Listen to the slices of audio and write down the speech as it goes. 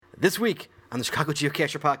This week on the Chicago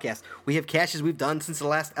Geocacher Podcast, we have caches we've done since the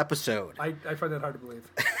last episode. I find that hard to believe.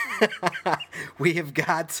 We have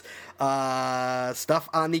got stuff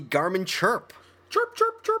on the Garmin Chirp. Chirp,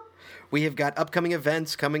 chirp, chirp. We have got upcoming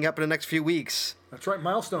events coming up in the next few weeks. That's right,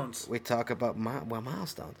 milestones. We talk about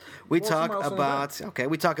milestones. We What's talk a milestone about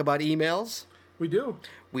we talk about emails. We do.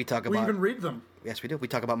 We talk We about even read them. yes, we do. We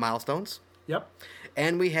talk about milestones, Yep.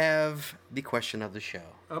 and we have the question of the show.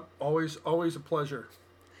 Always a pleasure.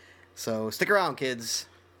 So stick around, kids.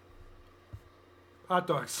 Hot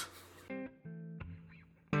dogs.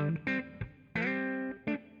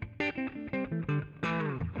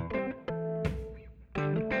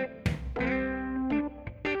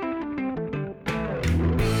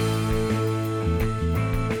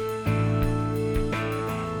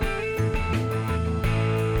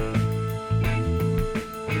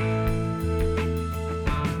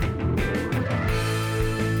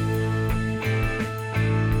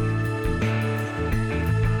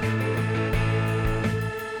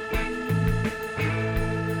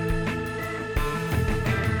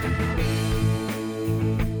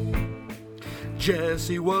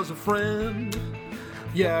 Jesse was a friend.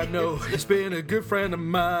 Yeah, I know, he's been a good friend of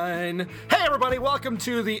mine. Hey, everybody, welcome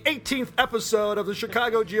to the 18th episode of the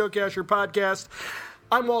Chicago Geocacher Podcast.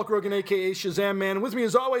 I'm Walt Grogan, a.k.a. Shazam Man, and with me,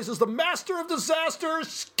 as always, is the master of disaster,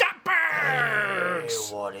 Scott Burns!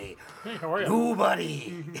 Hey, Woody. Hey, how are you?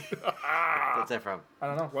 Nobody. What's that from? I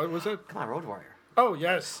don't know, what was it? Come on, Road Warrior. Oh,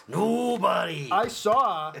 yes. Nobody. I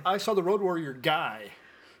saw the Road Warrior guy.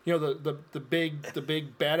 You know, the big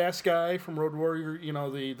badass guy from Road Warrior. You know,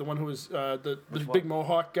 the one who was the big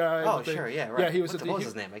Mohawk guy. Oh, sure, yeah, right. Yeah, he was what was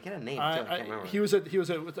his name? I get a name too. I can't remember. He was at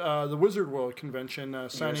the Wizard World convention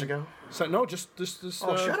signing. Years ago? No, just this.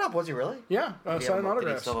 Oh, shut up! Was he really? Yeah, signing autographs.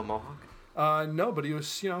 Did he still have a mohawk? No, but he was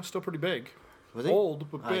still pretty big. Was he? Old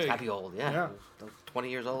but big? He's gotta be old. Yeah. 20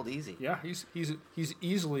 years old, easy. Yeah, he's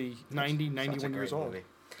easily 91 years old. Movie.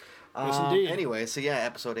 Yes, indeed. Anyway, so yeah,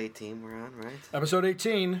 episode 18 we're on, right? Episode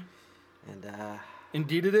 18. And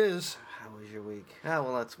Indeed, it is. how was your week?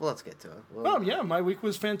 Well, let's get to it. Yeah, my week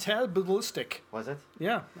was fantabulous. Was it?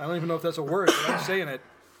 Yeah, I don't even know if that's a word, but I'm saying it.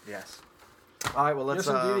 Yes. All right. Well, let's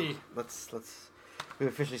Yes, indeed. let's we've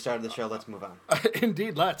officially started the show. Let's move on.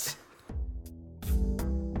 Indeed, let's.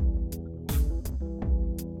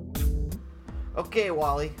 Okay,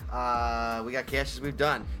 Wally. We got caches we've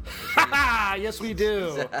done. Yes, we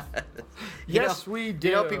do. Yes, we do.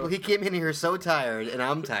 You know, people. He came in here so tired, and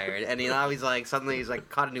I'm tired, and now he's like suddenly he's like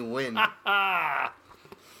caught a new wind.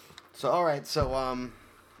 So all right, so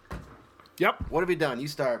Yep. what have you done? You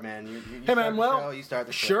start, man. You Hey, start man. the Well, show, you start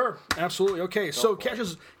the show. sure, absolutely. Okay, so for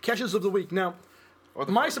it. caches of the week. Now, Or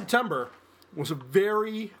the my format. September was a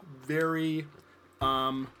very, very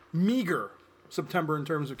meager September in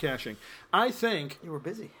terms of caching. I think You were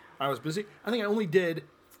busy. I was busy. I think I only did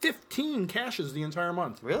 15 caches the entire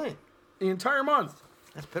month. Really? The entire month.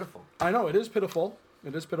 That's pitiful. I know, it is pitiful.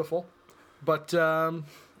 It is pitiful. But I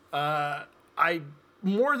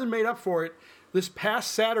more than made up for it this past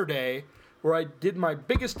Saturday, where I did my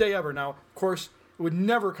biggest day ever. Now, of course, it would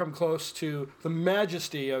never come close to the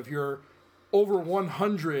majesty of your over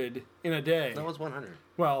 100 in a day. That was 100.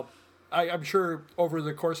 Well, I'm sure over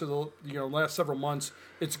the course of the last several months,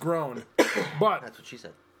 it's grown. But That's what she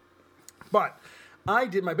said. I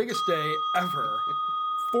did my biggest day ever.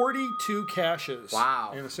 42 caches.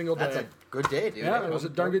 Wow. In a single day. That's a good day, dude. Yeah, it was a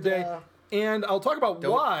darn good day. And I'll talk about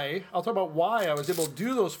Don't- why. I'll talk about why I was able to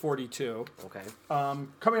do those 42. Okay.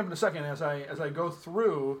 Coming up in a second, as I go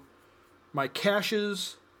through my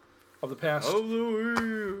caches of the past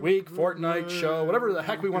week, fortnight, show, whatever the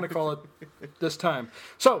heck we want to call it this time.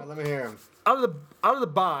 So Let me hear him. out of the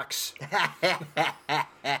box.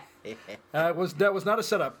 That was not a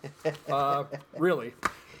setup, really.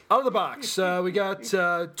 Out of the box, we got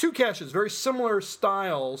two caches, very similar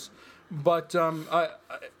styles, but and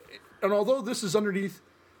although this is underneath,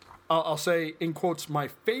 I'll say in quotes, my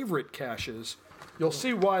favorite caches, you'll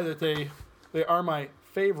see why that they are my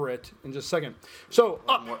favorite in just a second. So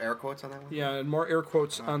More air quotes on that one? yeah, and more air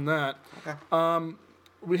quotes on that. Okay.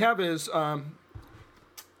 We have is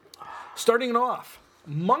starting it off,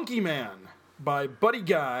 Monkey Man by Buddy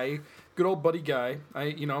Guy, good old Buddy Guy.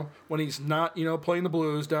 When he's not playing the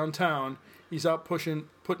blues downtown, he's out pushing,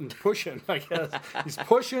 I guess. He's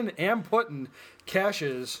pushing and putting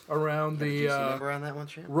caches around Got a the GC number on that one,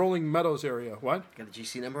 Champ? Rolling Meadows area. What? Got a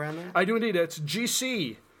GC number on there? I do indeed. It's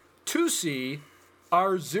GC 2C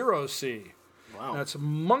R0C. Wow. That's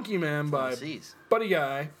Monkey Man by C's. Buddy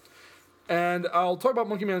Guy. And I'll talk about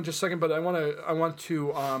Monkey Man in just a second, but I want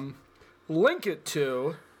to link it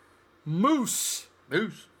to Moose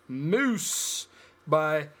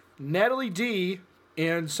by Natalie D,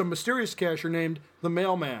 and some mysterious cashier named the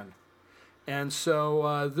Mailman. And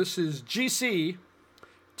so this is GC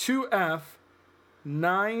 2F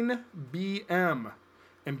 9BM.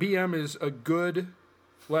 And BM is a good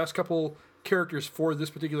last couple characters for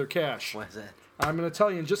this particular cache. What is that? I'm going to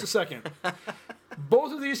tell you in just a second.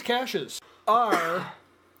 Both of these caches are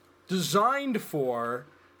designed for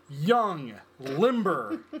young,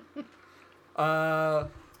 limber,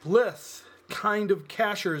 lithe kind of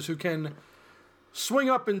cachers who can swing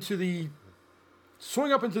up into the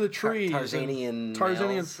trees. Tarzanian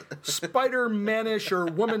Spider-manish or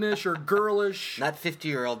womanish or girlish. Not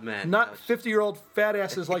 50-year-old men. Not 50-year-old fat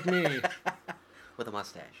asses like me. With a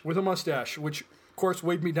mustache. With a mustache, which, of course,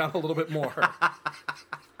 weighed me down a little bit more.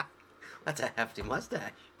 That's a hefty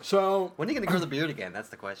mustache. So when are you going to grow the beard again? That's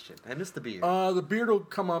the question. I miss the beard. The beard will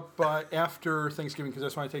come up after Thanksgiving because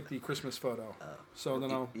that's when I take the Christmas photo. So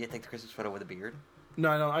then I'll... You take the Christmas photo with a beard? No,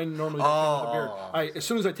 I normally don't take the beard. As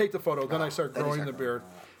soon as I take the photo, then I start growing the beard.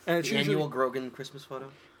 And it's the usually... annual Grogan Christmas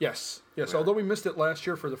photo? Yes. Right. Although we missed it last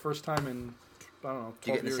year for the first time in, I don't know, 12 years.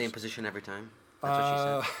 Do you get in the same position every time? That's what she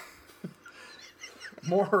said.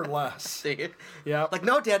 More or less. See? Yeah. Like,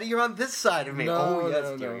 no, Daddy, you're on this side of me. No,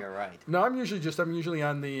 yes, no. You're right. No, I'm usually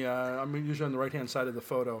on the right-hand side of the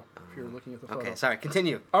photo. If you're looking at the photo. Okay, sorry.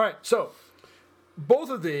 Continue. All right. So, both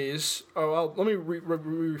of these. Oh, well, let me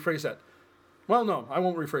rephrase that. Well, no, I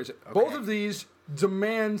won't rephrase it. Okay. Both of these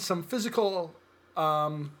demand some physical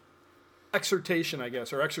exertion, I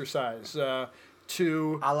guess, or exercise to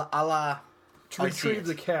retrieve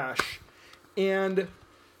the cache, and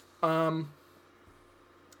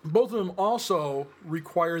both of them also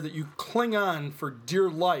require that you cling on for dear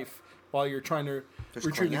life while you're trying to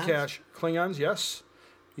retrieve the cache. Klingons, yes.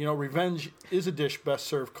 You know, revenge is a dish best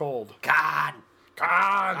served cold. God.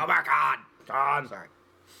 Oh my God. Sorry.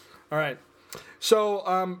 All right.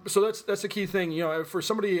 So, that's the key thing. You know, for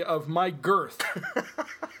somebody of my girth,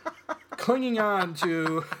 clinging on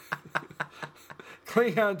to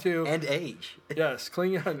and age. Yes,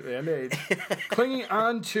 clinging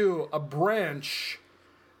on to a branch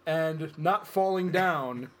and not falling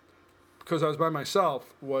down because I was by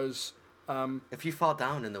myself was. If you fall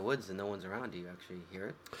down in the woods and no one's around, do you actually hear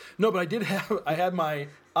it? No, but I had my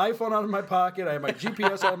iPhone out of my pocket. I had my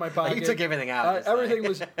GPS out of my pocket. You took everything out. Everything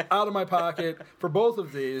was out of my pocket for both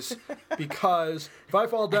of these because if I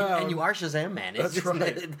fall down... And you are Shazam Man. That's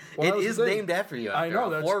right. It is named after you. I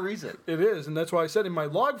know. For a reason. It is, and that's why I said in my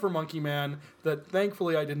log for Monkey Man that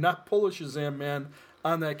thankfully I did not pull a Shazam Man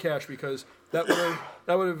on that cache because that would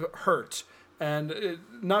have hurt. And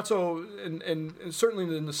not so, and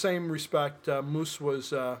certainly in the same respect, Moose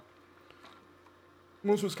was kind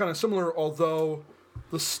of similar, although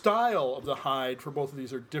the style of the hide for both of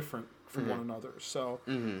these are different from one another. So,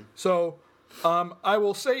 I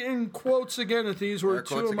will say in quotes again that these were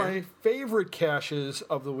two of my favorite caches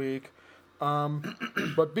of the week.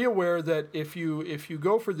 But be aware that if you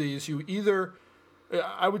go for these, you either,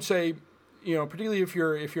 I would say, you know, particularly if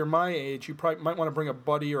you're my age, you probably might want to bring a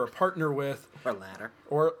buddy or a partner with, or a ladder,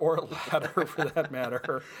 or a ladder for that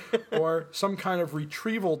matter, or some kind of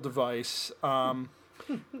retrieval device to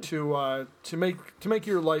make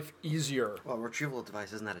your life easier. Well, retrieval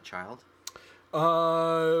device isn't that a child?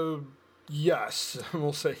 Yes,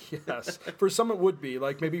 we'll say yes. For some, it would be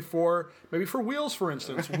like maybe for Wheels, for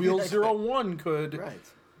instance. Wheels 01 could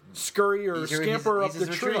scurry or scamper up the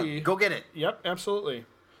tree. Go get it. Yep, absolutely.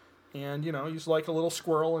 And, you know, he's like a little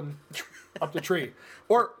squirrel and up the tree.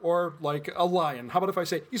 Or like a lion. How about if I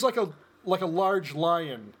say he's like a large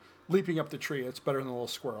lion leaping up the tree? It's better than a little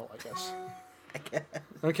squirrel, I guess.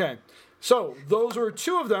 Okay. So, those were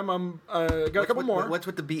two of them. Got a couple more. What's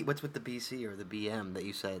with the BC or the BM that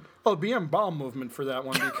you said? Oh, BM bowel movement for that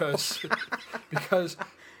one because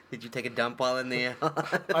Did you take a dump while in the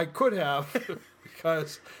I could have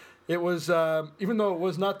because it was even though it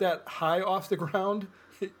was not that high off the ground,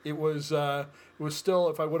 it was still,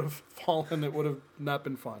 if I would have fallen, it would have not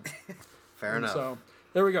been fun. Fair enough. So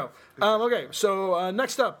there we go. Okay, so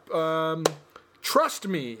next up, Trust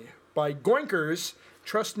Me by Goinkers.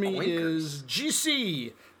 Trust Me is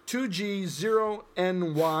GC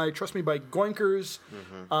 2G0NY. Trust Me by Goinkers.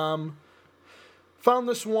 Found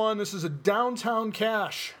this one. This is a downtown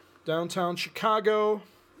cache, downtown Chicago.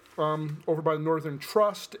 Over by the Northern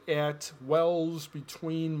Trust at Wells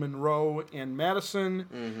between Monroe and Madison.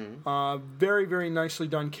 Very, very nicely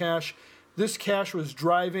done cache. This cache was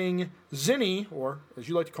driving Zinni, or as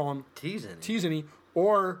you like to call him, T-Zinni,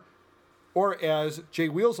 or as Jay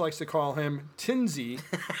Wheels likes to call him, Tinsy.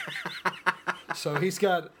 So he's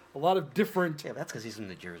got a lot of different... Yeah, that's because he's from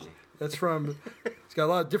New Jersey. He's got a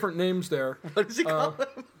lot of different names there. What does he call him?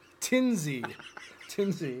 Tinsy.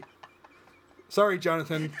 Tinsy. Sorry,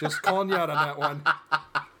 Jonathan. Just calling you out on that one.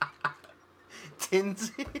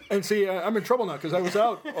 Tinsy. And see, I'm in trouble now because I was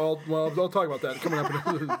out. I'll talk about that coming up.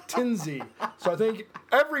 Tinsy. So I think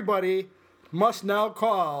everybody must now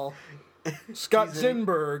call Scott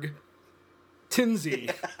Zinberg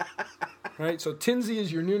Tinsy. Right? So Tinsy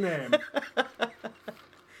is your new name.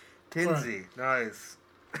 Tinsy. Right. Nice.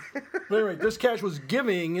 But anyway, Chris Cash was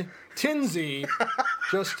giving Tinsy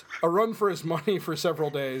just a run for his money for several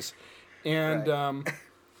days. And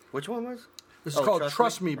Which one was? this is called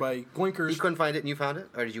Trust Me by Goinkers. He couldn't find it and you found it?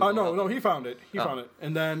 Or did you? No, he found it. He found it.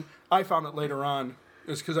 And then I found it later on.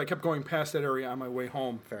 It's because I kept going past that area on my way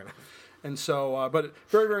home. Fair enough. And so, but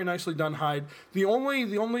very, very nicely done hide. The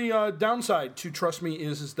only downside to Trust Me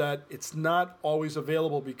is that it's not always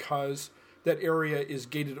available because that area is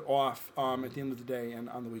gated off at the end of the day and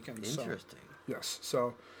on the weekends. Interesting. So, yes.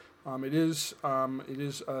 So it is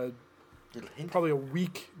probably a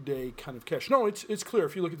weekday kind of cache. No, it's clear.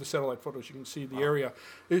 If you look at the satellite photos, you can see the area.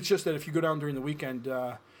 It's just that if you go down during the weekend,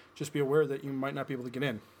 just be aware that you might not be able to get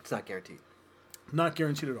in. It's not guaranteed. Not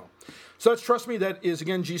guaranteed at all. So that's Trust Me. That is,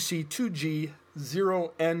 again,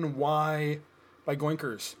 GC2G0NY by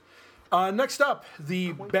Goinkers. Next up,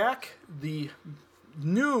 the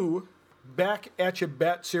new Back At Ya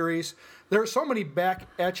Bat series. There are so many Back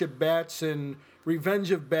At Ya Bats and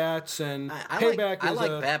Revenge of Bats and Payback. I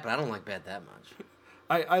like Bat, but I don't like Bat that much.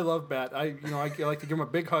 I love Bat. I like to give him a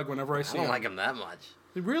big hug whenever I see him. I don't like him that much.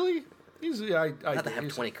 Really? Not to have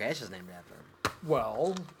 20 crashes named after him.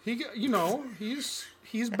 Well, he's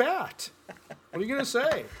Bat. What are you gonna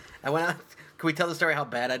say? I went out. Can we tell the story how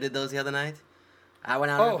bad I did those the other night? I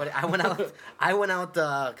went out. Oh. I went out.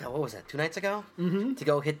 God, what was that? 2 nights ago? Mm-hmm. To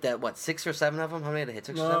go hit that. What, 6 or 7 of them? How many did I hit?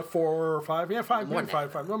 6 or 7? 4 or 5. Yeah, 5. More Maybe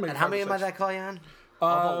 5. No, maybe and how 5 many or 6. did I call you on?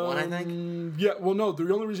 About 1, I think. Yeah. Well, no.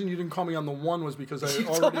 The only reason you didn't call me on the 1 was because I already you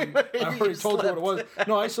told you what it was.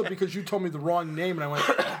 No, I slept because you told me the wrong name, and I went,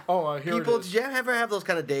 "Oh, here People, it is." did you ever have those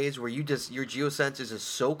kind of days where your geosensors is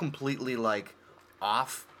so completely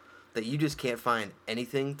off that you just can't find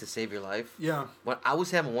anything to save your life? Yeah. When I was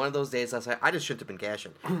having one of those days last night, I just shouldn't have been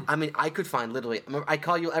caching. I mean, I could find literally. I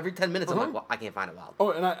call you every 10 minutes. I'm like, well, I can't find it. Wild. Oh,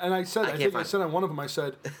 and I said, I think I said on one of them, I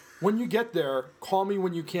said, when you get there, call me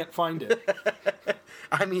when you can't find it.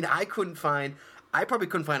 I mean, I probably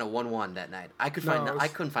couldn't find a 1-1 that night. I couldn't find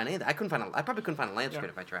anything. I probably couldn't find a land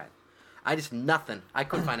if I tried. Nothing. I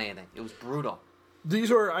couldn't find anything. It was brutal.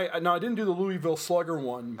 These are I didn't do the Louisville Slugger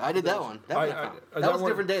one. I did that one. That was a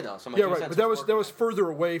different day though. So yeah, right. But that was further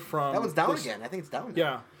away from. That one's down again. I think it's down again.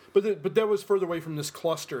 Yeah, but that was further away from this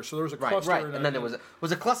cluster. So there was a cluster. Right. And then there was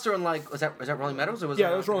a cluster in was that Rolling Meadows or was it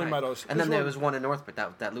was Rolling Meadows. And then there was one in Northbrook.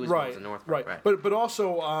 That Louisville was in Northbrook. Right. But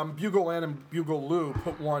also Bugle Land and Bugle Lou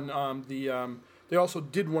put one they also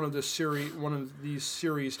did one of these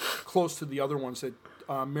series close to the other ones that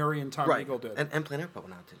Mary and Tom Eagle did. And Plain Airport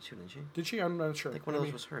went out too, didn't she? Did she? I'm not sure. I think one of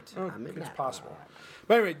those was hurt. It's possible.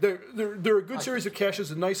 But anyway, they're a good series of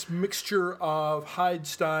caches, a nice mixture of hide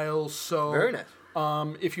styles. So very nice.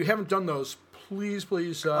 If you haven't done those, please.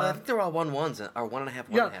 I think they're all 1-1s or 1.5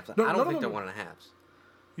 1.5s. No, I don't think they're 1.5s.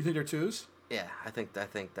 You think they're 2s? Yeah, I think the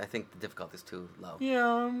difficulty is too low.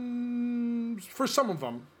 Yeah, for some of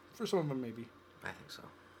them, maybe. I think so.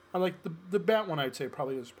 I like the Bat one. I'd say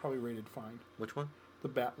probably rated fine. Which one? The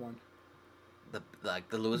Bat one. The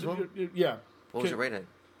Louisville? Yeah. What was it rated?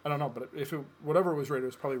 I don't know, but whatever it was rated, it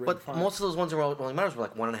was probably rated fine. But most of those ones Rolling Meadows were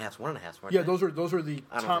 1.5s, weren't yeah, they? those are those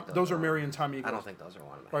are Mary and Tom Eagle. I don't think those are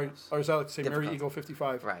 1.5s. Right? Or is that like say Mary Eagle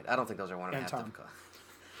 55? Right. I don't think those are 1.5 difficult.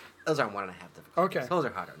 Those aren't 1.5 difficult. Okay. Those are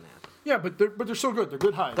harder than that. Yeah, but they're so good. They're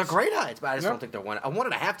good hides. They're great hides, but I just don't think they're 1. A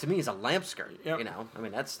 1.5 to me is a lamp skirt. Yep. You know, I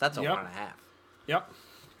mean that's a 1.5. Yep.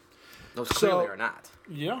 Those clearly are not.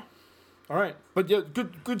 Yeah. All right, but yeah,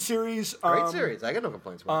 good series. Great series. I got no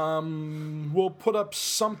complaints about it. We'll put up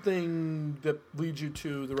something that leads you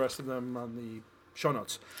to the rest of them on the show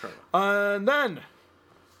notes. Sure. And then,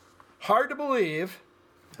 hard to believe,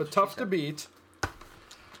 but tough to beat,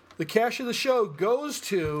 the cash of the show goes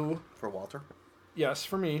to... For Walter? Yes,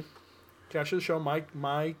 for me. Cash of the show,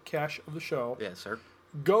 my cash of the show. Yes, sir.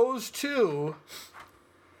 Goes to...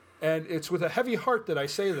 And it's with a heavy heart that I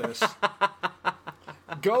say this...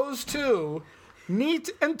 goes to Neat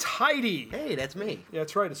and Tidy. Hey, that's me. Yeah,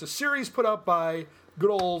 that's right. It's a series put out by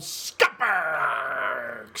good old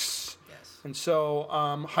Scupperks. Yes. And so,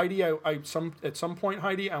 Heidi, at some point,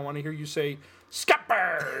 Heidi, I want to hear you say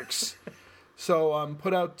Scupperks. So,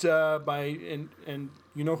 put out by and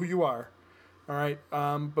you know who you are. All right.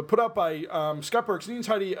 But put out by Scupperks, Neat and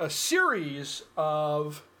Tidy, a series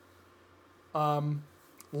of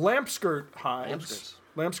lamp skirt hides.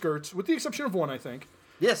 lamp skirts, with the exception of one, I think.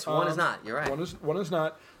 Yes, one is not. You're right. One is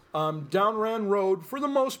not. Down Rand Road for the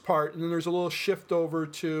most part, and then there's a little shift over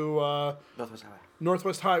to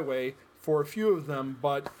Northwest Highway for a few of them.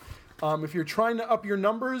 But if you're trying to up your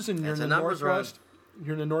numbers and you're in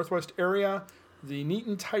the Northwest area, the Neat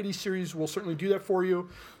and Tidy series will certainly do that for you.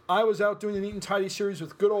 I was out doing the Neat and Tidy series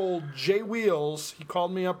with good old Jay Wheels. He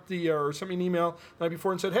called me up or sent me an email the night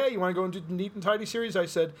before and said, "Hey, you want to go and do the Neat and Tidy series?" I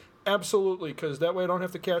said, "Absolutely, because that way I don't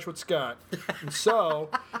have to cash with Scott." And so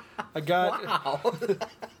I got. Wow.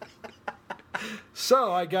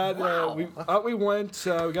 We went.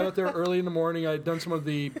 We got out there early in the morning. I had done some of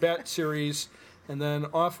the Bat series, and then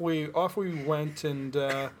off we went and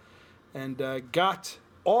got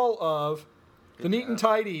all of the Neat and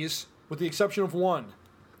Tidies, with the exception of one.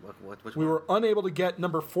 Which we were unable to get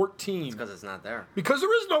number 14. It's because it's not there. Because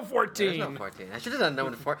there is no 14. There is no 14. I should have done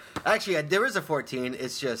number 4. Actually, there is a 14.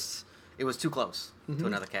 It's just, it was too close to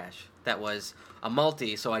another cache. That was a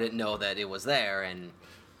multi, so I didn't know that it was there, and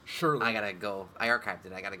surely I archived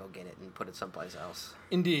it. I gotta go get it and put it someplace else.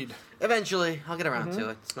 Indeed. Eventually, I'll get around to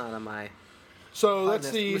it. It's not on my... So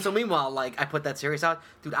So meanwhile, I put that series out.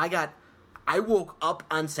 Dude, I woke up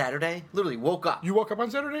on Saturday. Literally woke up. You woke up on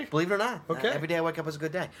Saturday? Believe it or not. Okay. Every day I wake up is a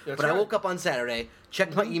good day. That's but right. I woke up on Saturday,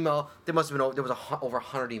 checked my email. There must have been over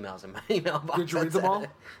 100 emails in my email box. Did you read them all?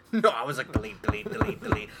 No, I was like, delete. I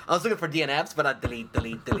was looking for DNFs, but I delete.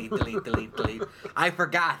 I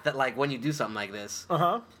forgot that, when you do something like this.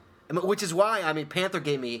 Which is why, Panther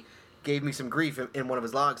gave me some grief in one of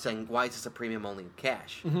his logs saying, "Why is this a premium-only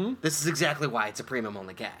cache?" This is exactly why it's a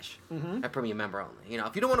premium-only cache. A premium member only.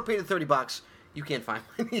 If you don't want to pay the $30, you can't find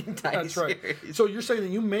my entire That's right. series. So you're saying that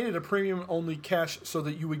you made it a premium-only cache so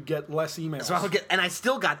that you would get less emails. So I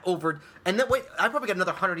still got over... And then, I probably got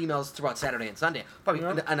another 100 emails throughout Saturday and Sunday.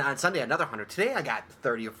 And on Sunday, another 100. Today, I got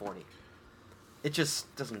 30 or 40. It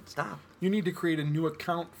just doesn't stop. You need to create a new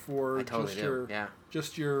account for just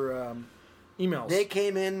your emails. They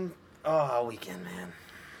came in all weekend, man.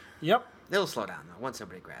 Yep. It'll slow down, though. Once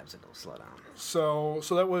everybody grabs it, it'll slow down. So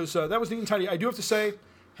that was Neat and Tidy. I do have to say,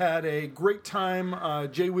 had a great time.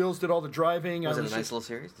 Jay Wheels did all the driving. Was it a nice little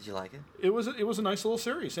series? Did you like it? It was a nice little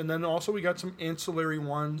series, and then also we got some ancillary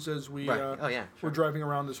ones as we were driving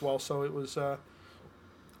around as well. So it was.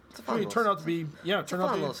 It's a fun it turned out to be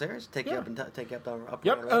little series. Take you up up.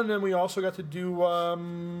 Yep, and then we also got to do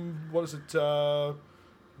what is it?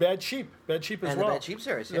 Bad Sheep as well. And the Bad Sheep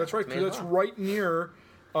series. Yeah, that's right. That's right near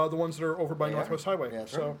the ones that are over by Northwest Highway. Yeah,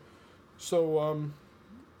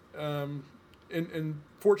 and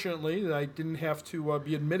fortunately, I didn't have to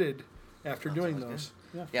be admitted after doing those.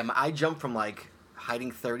 Good. Yeah, I jumped from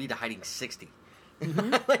hiding 30 to hiding 60.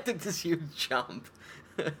 I took this huge jump.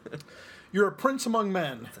 You're a prince among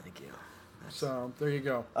men. Thank you. So there you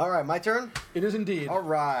go. All right, my turn. It is indeed. All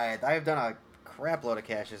right, I have done a crap load of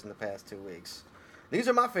caches in the past 2 weeks. These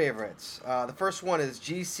are my favorites. The first one is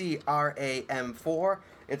GCRAM4.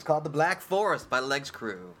 It's called the Black Forest by Legs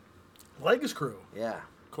Crew. Legs Crew. Yeah.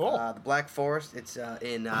 Cool. The Black Forest. It's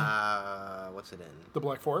in what's it in? The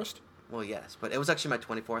Black Forest. Well, yes, but it was actually my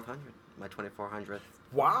 2400th.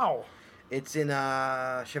 Wow. It's in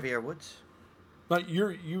Chevier Woods. Now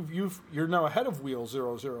you're now ahead of Wheel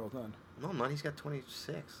 00 then. No, man, he's got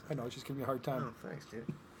 26. I know, it's just giving me a hard time. Oh, thanks, dude.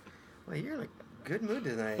 Well, you're in a good mood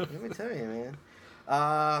tonight. Let me tell you, man.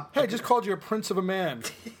 Hey, I just called you a prince of a man.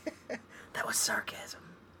 That was sarcasm.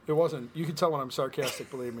 It wasn't. You can tell when I'm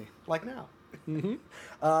sarcastic, believe me. Like now.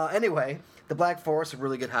 Anyway, the Black Forest, a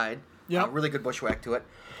really good hide. Yeah. Really good bushwhack to it.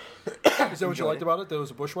 Is that what you liked about it? That it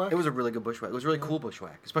was a bushwhack? It was a really good bushwhack. It was a really cool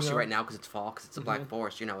bushwhack, especially right now because it's fall, because it's a Black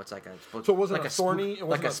Forest. It's like a... So it wasn't a thorny? No,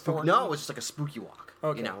 it was just like a spooky walk.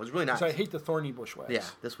 Okay. It was really nice. So I hate the thorny bushwhacks. Yeah,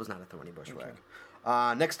 this was not a thorny bushwhack.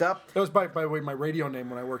 Okay. Next up... That was, by the way, my radio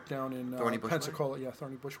name when I worked down in Pensacola. Yeah,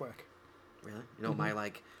 Thorny Bushwhack. Really? You know what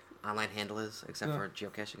my, online handle is, except for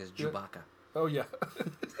geocaching, is Chewbacca. Oh, yeah.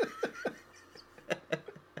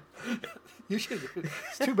 You should.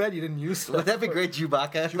 It's too bad you didn't use that. Would that be great,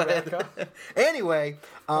 Chewbacca? Anyway,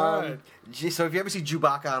 right. So if you ever see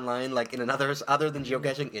Chewbacca online, in another other than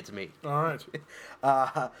geocaching, it's me. All right.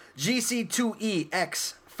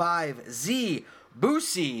 GC2EX5Z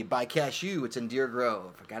Boosie by Cashew. It's in Deer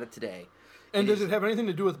Grove. I got it today. And does it have anything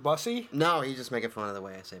to do with Bussy? No, he's just making fun of the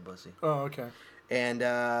way I say Bussy. Oh, okay. And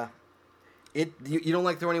you don't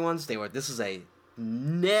like thorny ones? Stay with. This is a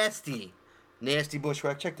nasty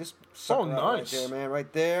bushwhack. Check this. Oh, nice. Right there, man.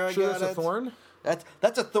 Right there. Sure, that's a thorn?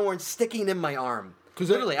 That's a thorn sticking in my arm. Because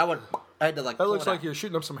literally, I had to That looks like you're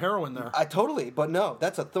shooting up some heroin there. But no,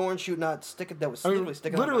 that's a thorn shooting out. That was literally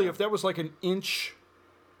sticking. Literally, if that was like an inch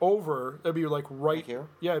over, that'd be like right Like here?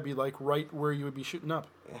 Yeah, it'd be like right where you would be shooting up.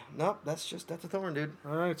 Yeah, no, that's a thorn, dude.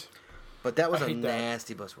 All right. But that was I a hate that.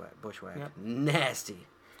 nasty bushwhack. Yeah. Nasty.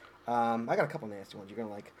 I got a couple nasty ones you're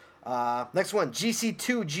gonna like. Next one,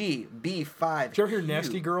 GC2G B5. Did you ever hear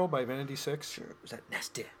 "Nasty Girl" by Vanity Six? Sure, was that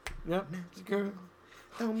nasty? Yep. Nasty girl.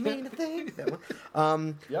 Don't mean a thing. That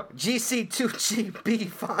one. Yep. GC2G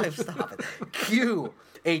B5. Stop it. Q.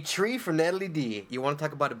 A tree from Natalie D. You want to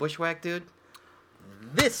talk about a bushwhack, dude?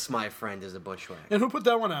 This, my friend, is a bushwhack. And who put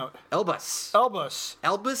that one out? Elbus.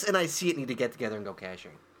 Elbus. And I See It need to get together and go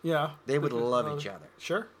caching. Yeah. They would love each other.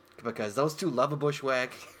 Sure. Because those two love a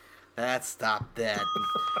bushwhack. Stop that.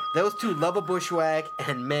 Those two love a bushwhack,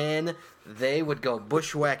 and man, they would go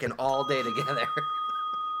bushwhacking all day together.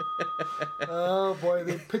 Oh boy,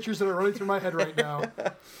 the pictures that are running through my head right now.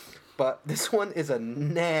 But this one is a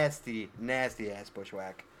nasty, nasty ass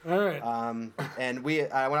bushwhack. All right. And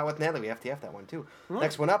I went out with Natalie. We FTF that one too. Right.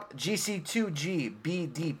 Next one up, GC2G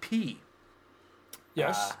BDP.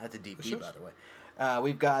 Yes. That's a DP, by the way.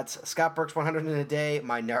 We've got Scott Burks 100 in a day.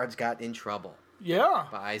 My Nards got in trouble. Yeah.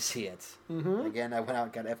 But I See It. Mm-hmm. Again, I went out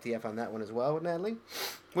and got FTF on that one as well with Natalie,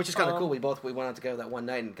 which is kind of cool. We went out together that one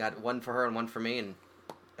night and got one for her and one for me, and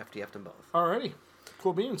FTF'd them both. Alrighty.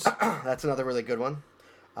 Cool beans. That's another really good one.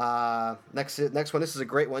 Next one. This is a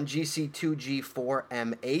great one.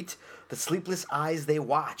 GC2G4M8. The Sleepless Eyes They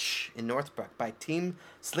Watch in Northbrook by Team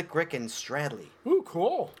Slick Rick and Stradley. Ooh,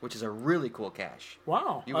 cool. Which is a really cool cache.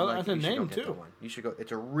 Wow. You would I like the you should name go get that too. one. You should go.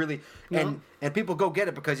 It's a really Yeah. and people go get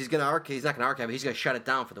it because he's gonna archive. He's not gonna archive it. He's gonna shut it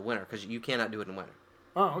down for the winter because you cannot do it in winter.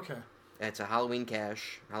 Oh, okay. It's a Halloween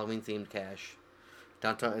cache, Halloween themed cache.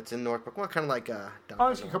 Downtown. It's in Northbrook. Well, kind of like downtown. I'll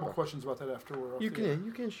ask you a couple Northbrook. questions about that after we're off. You the air.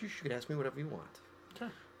 can. You should ask me whatever you want.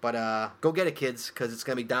 Okay. But go get it, kids, because it's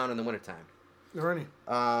gonna be down in the wintertime.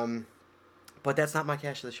 Alrighty. But that's not my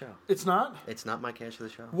cache of the show. It's not? It's not my cache of the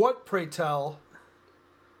show. What, pray tell,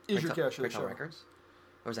 is your cache of the K-Tel show? Records?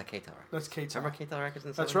 Or was that K-Tel Records? That's K-Tel. Remember K-Tel Records?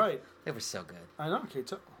 In the That's 70s? right. They were so good. I know,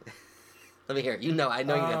 K-Tel. Let me hear it. I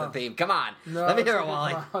know you got the theme. Come on. No, Let me hear it's it,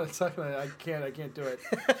 Wally. not- It's not gonna, I can't do it.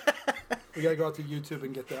 We gotta go out to YouTube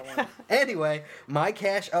and get that one. Anyway, my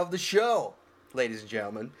cache of the show, ladies and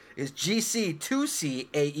gentlemen, is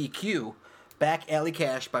GC2CAEQ Back Alley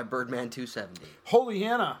Cache by Birdman 270. Holy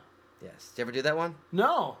Hannah. Yes. Did you ever do that one?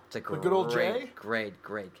 No. It's a The good old J? Great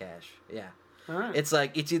cache. Yeah. All right. It's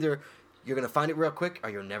either you're going to find it real quick or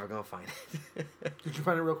you're never going to find it. Did you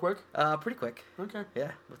find it real quick? Pretty quick. Okay.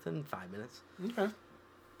 Yeah, within 5 minutes. Okay.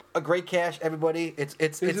 A great cache, everybody. It's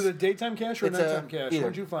Is it a daytime cache or a it's a- nighttime cache? either.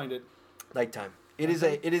 Where'd you find it? nighttime. It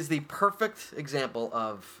is the perfect example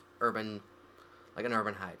of an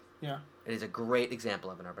urban hide. Yeah. It is a great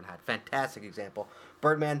example of an urban hide. Fantastic example.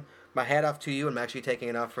 Birdman, my hat off to you. I'm actually taking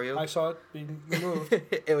it off for you. I saw it being removed.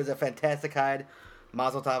 It was a fantastic hide.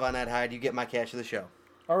 Mazel tov on that hide. You get my cache of the show.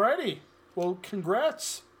 Alrighty. Well,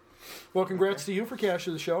 congrats. Well, congrats to you for cache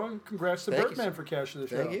of the show, and congrats to Thank you, Birdman sir. for cache of the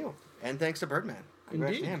show. Thank you. And thanks to Birdman.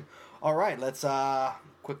 Congrats Indeed. to him. All right, let's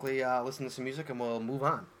quickly listen to some music and we'll move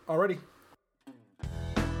on. Alrighty.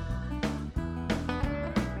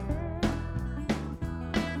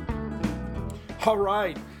 All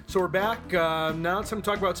right. So we're back. Now it's time to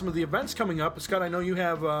talk about some of the events coming up. Scott, I know you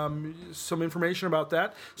have some information about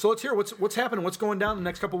that. So let's hear what's happening. What's going down the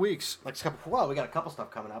next couple weeks? We got a couple stuff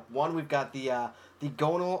coming up. One, we've got the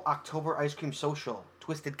Gonal October Ice Cream Social.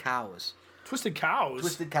 Twisted Cows. Twisted Cows.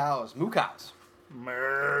 Twisted Cows. Moo Cows.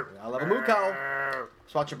 Mer. I love a moo cow.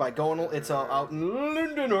 Sponsored by Gonal. It's out in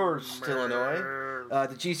Lindenhurst, Illinois.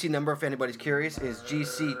 The GC number, if anybody's curious, is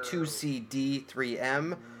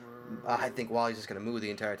GC2CD3M. I think Wally's just going to moo the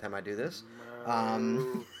entire time I do this.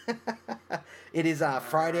 It is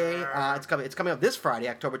Friday. It's coming up this Friday,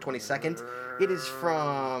 October 22nd. It is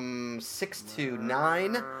from 6 to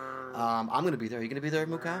 9. I'm going to be there. Are you going to be there,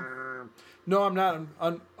 Muka? No, I'm not.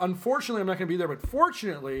 Unfortunately, I'm not going to be there. But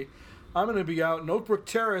fortunately, I'm going to be out in Oakbrook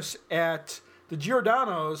Terrace at the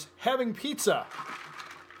Giordano's having pizza.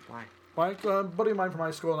 Why? My buddy of mine from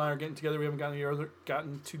high school and I are getting together. We haven't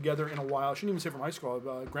gotten together in a while. I shouldn't even say from high school,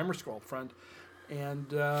 grammar school friend. And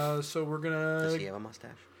so we're going to... Does he have a mustache?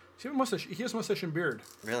 Does he have a mustache? He has a mustache and beard.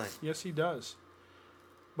 Really? Yes, he does.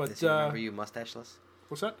 But Does he remember you mustacheless?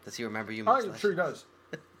 What's that? Does he remember you Oh, mustacheless? sure he does.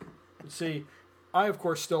 See, I, of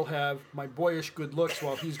course, still have my boyish good looks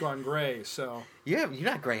while he's gone gray, so... You're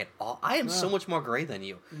not gray at all. I am so much more gray than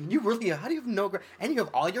you. Mm-hmm. You really how do you have no gray? And you have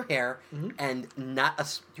all your hair and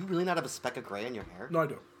you really not have a speck of gray in your hair? No, I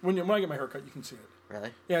do. When I get my hair cut, you can see it. Really?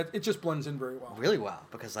 Yeah, it just blends in very well. Really well.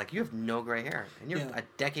 Because you have no gray hair. And you're Yeah. a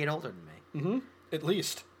decade older than me. At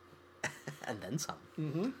least. And then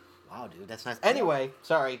some. Wow, dude, that's nice. Anyway,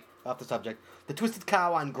 sorry, off the subject. The Twisted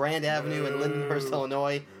Cow on Grand Avenue in Lindenhurst,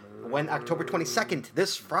 Illinois, went October 22nd,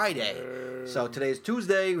 this Friday. So today's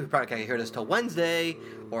Tuesday. We probably can't hear this till Wednesday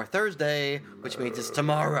or Thursday, which means it's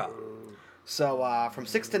tomorrow. So from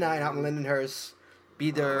 6 to 9 out in Lindenhurst,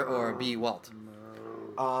 be there or be Walt.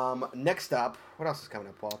 Next up, what else is coming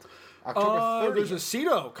up, Walt? October 30th. There's a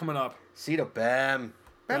Cito coming up. Cito, bam.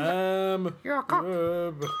 You're a cock.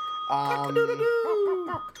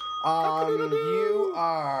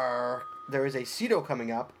 There is a Cito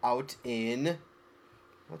coming up out in,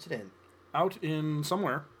 what's it in? Out in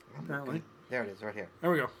somewhere, apparently. There it is, right here.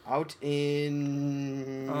 There we go. Out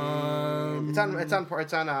in, it's on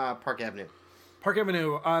Park Avenue. Park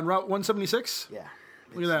Avenue on Route 176. Yeah.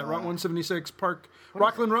 Look at that, Route 176,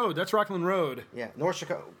 Rockland Road. That's Rockland Road. Yeah, North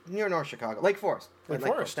Chicago, near North Chicago, Lake Forest. Lake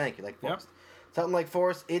Forest. Thank you, Lake Forest. Yep. Something Lake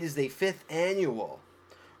Forest. It is the 5th annual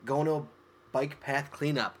Gono Bike Path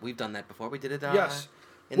Cleanup. We've done that before. We did it. Yes.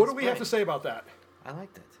 What do we have to say about that? I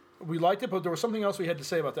liked it. We liked it, but there was something else we had to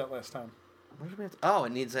say about that last time. Oh,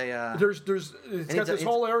 it needs a. It's got this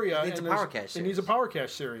whole area. It needs a power cache. It needs a power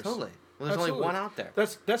cache series. Totally. Well, there's only one out there.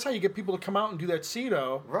 That's how you get people to come out and do that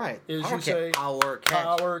Cito. Right. Is you say power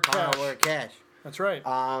cache. That's right.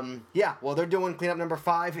 Yeah. Well, they're doing cleanup number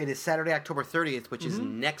 5. It is Saturday, October 30th, which is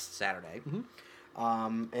next Saturday.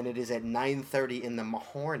 And it is at 9:30 in the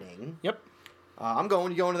morning. Yep. I'm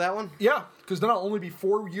going. You going to that one? Yeah, because then I'll only be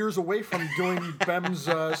 4 years away from doing Bem's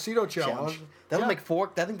Cito challenge. That'll make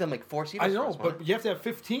 4. I think they'll make 4 Citos. I know, but you have to have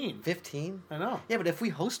 15. 15? I know. Yeah, but if we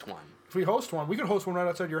host one. If we host one, we could host one right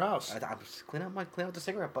outside your house. I'll clean out the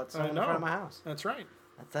cigarette butts in front of my house. That's right.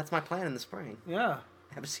 That's my plan in the spring. Yeah.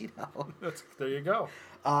 Have a Cito. There you go.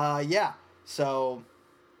 Yeah. So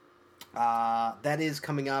that is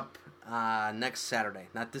coming up next Saturday.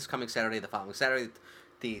 Not this coming Saturday, the following Saturday,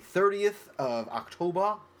 the 30th of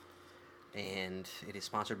October. And it is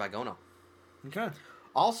sponsored by Gono. Okay.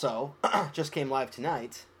 Also, just came live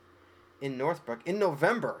tonight in Northbrook in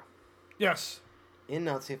November. Yes.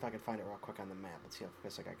 Let's see if I can find it real quick on the map. Let's see how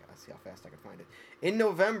fast I can find it. In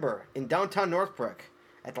November, in downtown Northbrook,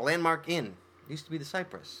 at the Landmark Inn. It used to be the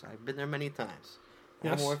Cypress. I've been there many times.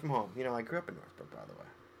 Yes. I'm away from home. You know, I grew up in Northbrook, by the way.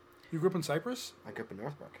 You grew up in Cyprus? I grew up in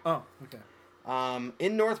Northbrook. Oh, okay.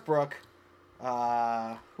 In Northbrook,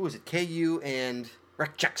 who is it? KU and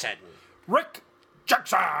Rick Jackson. Rick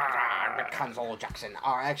Jackson! Rick Han Solo Jackson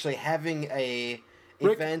are actually having a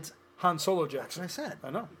Rick event. Han Solo Jackson. That's what I said. I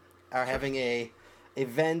know. Are having a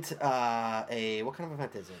event. What kind of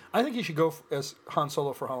event is it? I think you should go as Han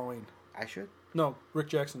Solo for Halloween. I should? No, Rick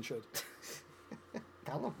Jackson should.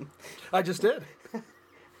 Tell him. I just did.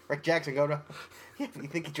 Rick Jackson, go to. Yeah, you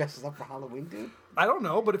think he dresses up for Halloween, dude? I don't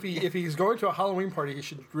know, but if he's going to a Halloween party, he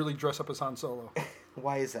should really dress up as Han Solo.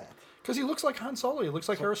 Why is that? Because he looks like Han Solo. He looks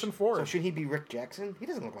like Harrison Ford. So should he be Rick Jackson? He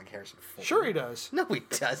doesn't look like Harrison Ford. Sure he does. No, he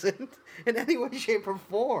doesn't. In any way, shape, or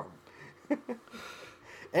form.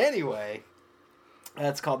 Anyway,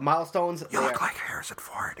 it's called Milestones. You look like Harrison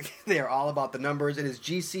Ford. They are all about the numbers. It is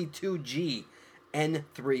GC2G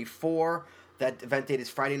N34. That event date is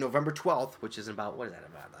Friday, November 12th, which is about, what is that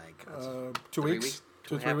about? Like 2 weeks?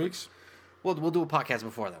 2 or 3 weeks? We'll do a podcast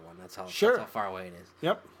before that one. That's how far away it is.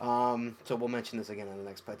 Yep. So we'll mention this again on the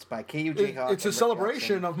next. It's by KU Jayhawk. It's a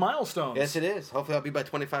celebration of milestones. Yes, it is. Hopefully, I'll be by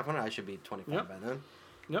 2,500. I should be 25 by then.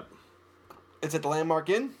 Yep. It's at the Landmark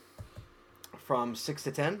Inn from 6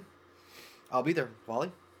 to 10. I'll be there.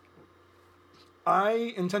 Wally?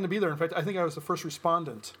 I intend to be there. In fact, I think I was the first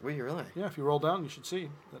respondent. Were you really? Yeah, if you roll down, you should see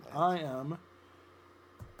that I am.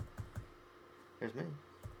 There's me.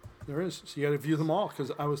 There is. So you got to view them all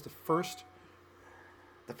because I was the first.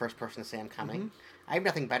 The first person to say I'm coming. I have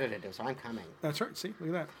nothing better to do, so I'm coming. That's right. See, look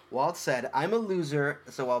at that. Walt said, I'm a loser,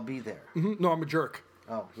 so I'll be there. No, I'm a jerk.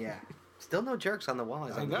 Oh, yeah. Still no jerks on the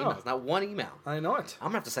Wallies on the know. emails. Not one email. I know it. I'm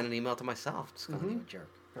going to have to send an email to myself. Just calling you a jerk.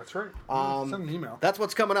 That's right. Send an email. That's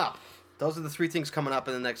what's coming up. Those are the 3 things coming up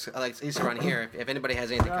in the next, like, at least around here. If anybody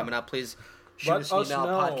has anything coming up, please shoot us an email,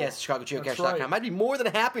 podcast@chicagogeocache.com. Right. I'd be more than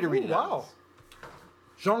happy to read it out. Wow.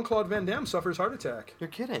 Jean-Claude Van Damme suffers heart attack. You're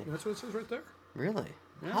kidding. That's what it says right there. Really?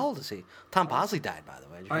 Yeah. How old is he? Tom Bosley died, by the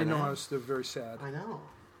way. I know. I was very sad. I know.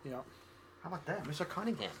 Yeah. How about that? Mr.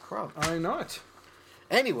 Cunningham. Crow. I know it.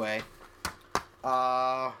 Anyway.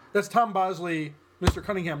 That's Tom Bosley, Mr.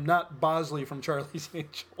 Cunningham, not Bosley from Charlie's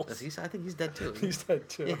Angels. I think he's dead, too. He's dead,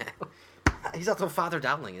 too. Yeah. He's also Father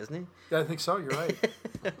Dowling, isn't he? Yeah, I think so. You're right.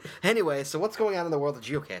 Anyway, so what's going on in the world of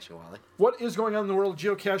geocaching, Wally? What is going on in the world of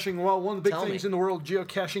geocaching? Well, one of the big things in the world of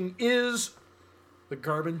geocaching is the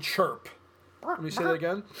Garmin Chirp. Let me say that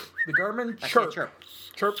again. The Garmin Chirp. Chirp.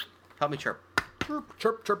 Chirp. Help me chirp. Chirp,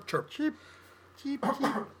 chirp, chirp, chirp. Cheep. Cheep, cheep.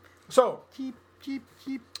 So, Cheap, cheap,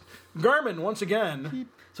 cheap. Garmin, once again.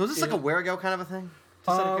 So is this like a Wearago kind of a thing?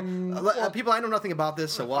 People, I know nothing about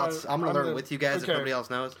this, so I'm going to learn with you guys if nobody else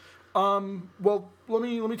knows. Well, let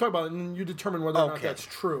me talk about it, and you determine whether or not that's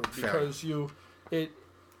true. Because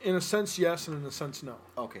in a sense, yes, and in a sense, no.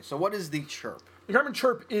 Okay, so what is the Chirp? The Garmin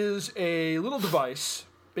Chirp is a little device,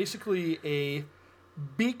 basically a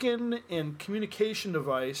beacon and communication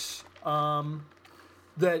device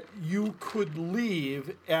that you could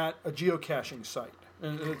leave at a geocaching site.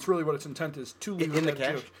 And it's really what its intent is, to leave in it the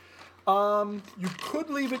at cache? You could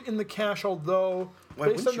leave it in the cache, although Why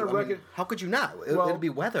based on the wouldn't you? record, How could you not? It'd be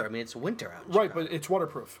weather. I mean, it's winter out. right, but it's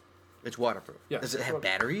waterproof. It's waterproof. Yes, Does it it's have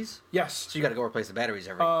batteries? Yes, So you got to go replace the batteries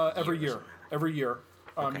every year. or Every year,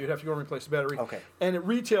 Okay. you'd have to go and replace the battery. Okay. And it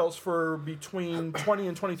retails for between $20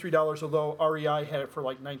 and $23, although REI had it for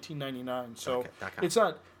like $19.99. So Okay, .com. it's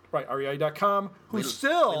not right. REI.com. Who We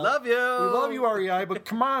still love you. We love you, REI. But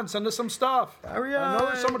come on, send us some stuff. REI. I know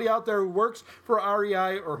there's somebody out there who works for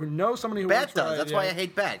REI or who knows somebody who Bat works for does. REI. That's why I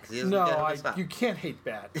hate Bat. 'Cause he doesn't No, get his stuff. you can't hate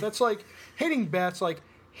Bat. That's like hating Bat's like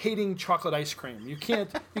hating chocolate ice cream. You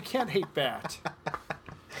can't hate Bat.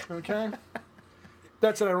 Okay?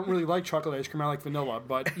 That's it. I don't really like chocolate ice cream. I like vanilla,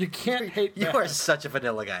 but you can't hate You Bat. are such a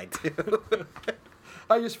vanilla guy, too.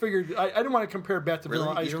 I just figured I didn't want to compare Bat to Really?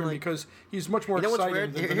 vanilla You ice don't cream like- because he's much more You know what's exciting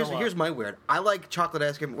weird? than Here's, vanilla. here's my weird. I like chocolate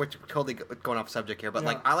ice cream, which totally going off subject here, but Yeah.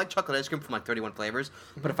 like I like chocolate ice cream from like 31 flavors.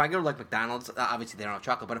 But if I go to like McDonald's, obviously they don't have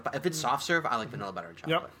chocolate. But if it's soft serve, I like vanilla better than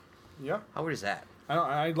chocolate. Yep. Yeah. How weird is that?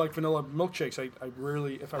 I like vanilla milkshakes. I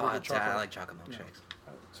rarely, if I were to get chocolate. I like chocolate milkshakes.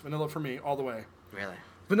 It's vanilla for me all the way. Really?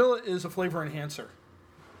 Vanilla is a flavor enhancer.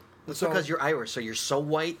 It's So- because you're Irish, so you're so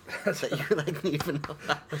white that you like need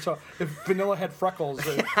vanilla. So if vanilla had freckles,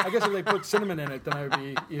 I guess if they put cinnamon in it, then it would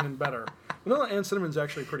be even better. Vanilla and cinnamon's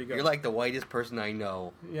actually pretty good. You're like the whitest person I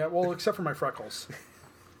know. Yeah, well, except for my freckles.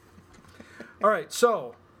 All right,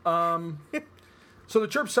 so the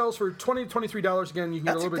Chirp sells for $20 to $23. Again, you can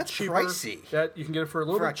get a little bit That's cheaper. pricey. That you can get it for a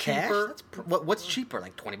little For a bit cash? cheaper. That's what's cheaper?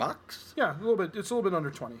 Like $20? Yeah, a little bit. It's a little bit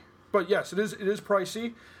under 20. But yes, it is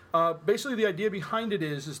pricey. Basically, the idea behind it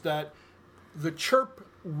is that the Chirp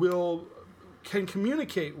can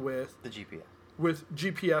communicate with The GPS.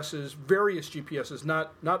 GPSs, various GPSs,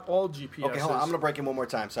 not all GPSs. Okay, hold on. I'm going to break it one more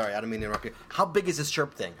time. Sorry, I didn't mean to interrupt you. How big is this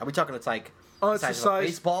Chirp thing? Are we talking it's like the it's the size of size- a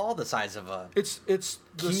baseball? The size of a... It's the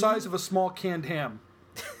Key? size of a small canned ham.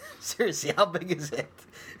 Seriously, how big is it?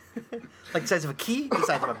 Like the size of a key? The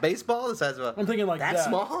size of a baseball? The size of a... I'm thinking like that that.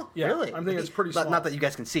 small? Yeah, Really? I'm thinking it's pretty small. Not that you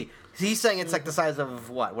guys can see. He's saying it's like the size of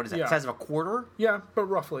what? What is that? Yeah. The size of a quarter? Yeah, but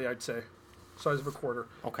roughly, I'd say, size of a quarter.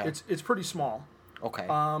 Okay. It's pretty small. Okay.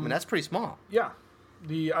 I mean, that's pretty small. Yeah,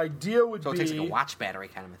 the idea would So be it takes like a watch battery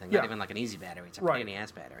kind of a thing. Yeah. Not even like an easy battery. It's a Right. pain in the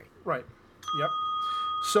ass battery. right. Yep.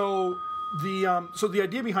 So the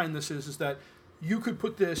idea behind this is that you could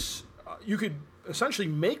put this, you could essentially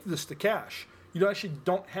make this the cache. You actually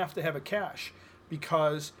don't have to have a cache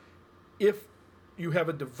because if you have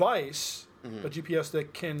a device, a GPS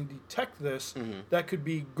that can detect this, that could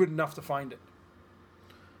be good enough to find it.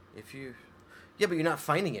 If you... Yeah, but you're not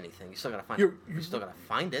finding anything. You still gotta find You're- it. You still gotta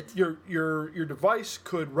find it. Your device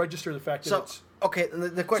could register the fact that So, it's... okay,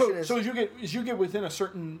 the question is... So as you get within a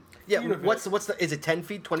certain Yeah, feet of what's it, the? Is it 10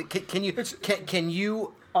 feet? 20? Can you can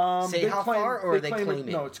you say they how claim- far, or are they claim it- claiming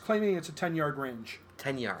No, it's claiming it's a 10-yard range.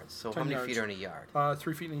 10 yards? So how 10 many yards. feet are in a yard?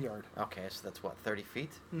 3 feet in a yard. Okay, so that's what 30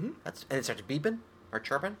 feet. Mm-hmm. That's and it starts beeping or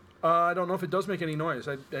chirping. I don't know if it does make any noise.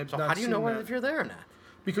 I've So not how do you know seen that. if you're there or not?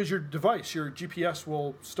 Because your device, your GPS,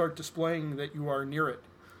 will start displaying that you are near it.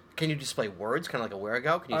 Can you display words, kind of like a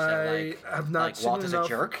Wearago? Can you say like have not like seen Walt is enough. a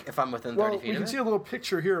jerk if I'm within 30 Well, feet we of can it? see a little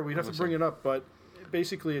picture here. We'd have to me bring see. it up, but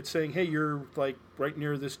basically it's saying, hey, you're like right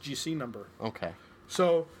near this GC number. Okay.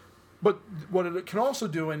 So, but what it can also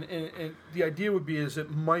do, and the idea would be, is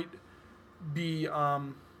it might be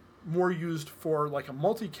more used for like a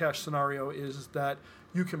multi-cache scenario, is that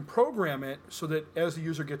you can program it so that as the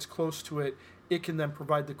user gets close to it, it can then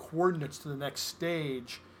provide the coordinates to the next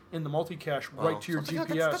stage in the multi-cache right to your So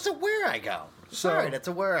GPS. That's a Wearago. So- Sorry, that's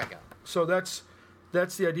a Wearago. So that's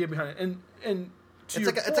the idea behind it. And to It's your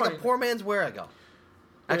like it's like a point- poor man's Wearago.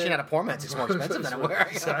 Actually, not a poor man's. It's more expensive than a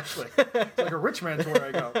Wearago. Exactly. It's like a rich man's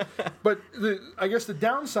Wearago. But I guess the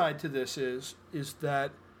downside to this is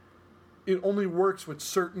that it only works with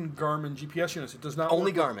certain Garmin GPS units. It does not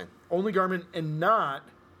Only work Garmin. only Garmin, and not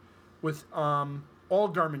with all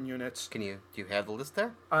Garmin units. Do you have the list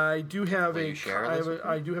there? I do have Will you share this with me?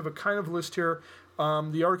 I do have a kind of list here.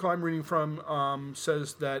 The article I'm reading from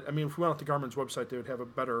says that, I mean, if we went out to Garmin's website, they would have a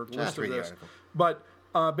better list of read the this. article.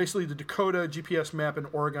 But basically, the Dakota GPS map and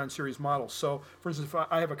Oregon series models. So, for instance, if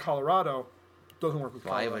I have a Colorado doesn't work with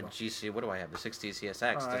Well, I have Colorado. a GC. What do I have? The 60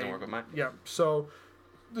 CSX doesn't work with mine. Yeah. So,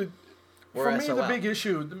 Or for me, SOL. the big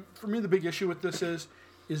issue with this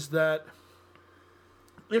is that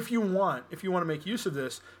if you want to make use of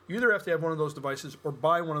this, you either have to have one of those devices or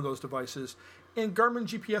buy one of those devices. And Garmin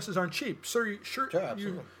GPSs aren't cheap. So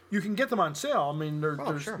you can get them on sale. I mean,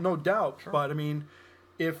 there's no doubt. Sure. But I mean,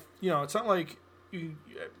 if it's not like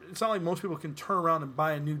most people can turn around and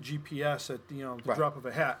buy a new GPS at the drop of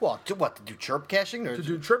a hat. Well, to do chirp caching? To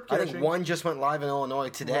do chirp caching. I think one just went live in Illinois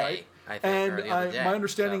today. Right. I think, or the other day, my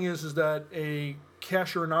understanding is that a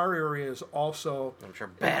cacher in our area is also. I'm sure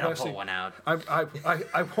Bat will pull one out.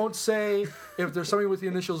 I won't say if there's somebody with the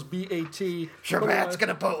initials BAT. Sure, Bat's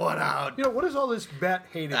gonna put one out. What is all this Bat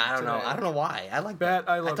hating? I don't know. I don't know why. I like Bat.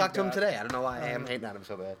 I talked to him today. I don't know why I am hating on him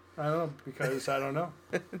so bad. I don't know because I don't know.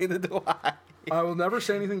 Neither do I. I will never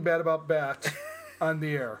say anything bad about bats on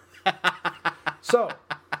the air. So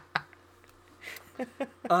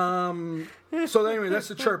anyway, that's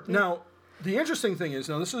the chirp. Now, the interesting thing is,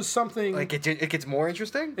 this is something. Like it gets more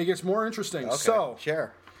interesting. It gets more interesting. Okay, so,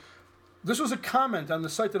 sure. This was a comment on the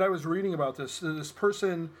site that I was reading about this. This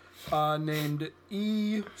person named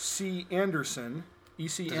E.C. Anderson.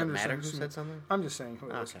 E.C. Does Anderson. it matter who said something? I'm just saying who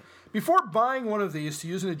it is. Okay. Before buying one of these to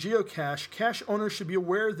use in a geocache, cache owners should be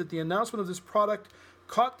aware that the announcement of this product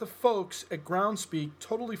caught the folks at Groundspeak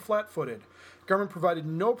totally flat-footed. Garmin provided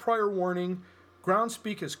no prior warning.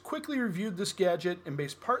 Groundspeak has quickly reviewed this gadget and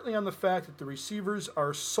based partly on the fact that the receivers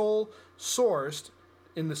are sole sourced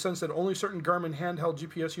in the sense that only certain Garmin handheld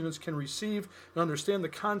GPS units can receive and understand the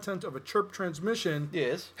content of a chirp transmission,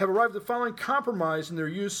 Yes. have arrived at the following compromise in their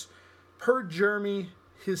use per Jeremy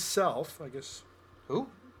himself, I guess. Who?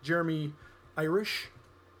 Jeremy Irish.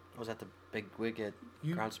 Was that the big wig at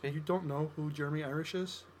Groundspeak? You don't know who Jeremy Irish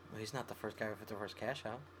is? Well, he's not the first guy with the first cash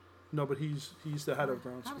out. No, but he's the head of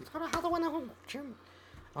Groundspeak. How do I know who Jeremy?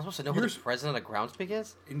 I'm supposed to know who the president of Groundspeak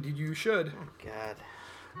is? Indeed, you should. Oh, God.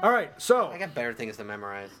 All right, so I got better things to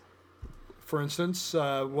memorize. for instance,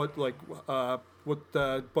 what Boba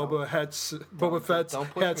Fett's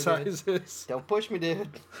hat size is. Don't push me, dude.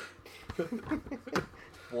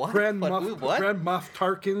 What? Grand what? Moff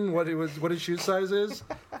Tarkin, what his shoe size is?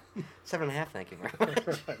 7.5, thank you very much.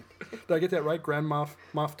 Did I get that right? Grand Moff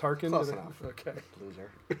Tarkin? Close enough. Okay.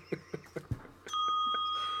 Loser.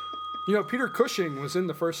 Peter Cushing was in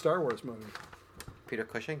the first Star Wars movie. Peter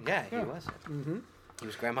Cushing? Yeah, he was. Mm-hmm. He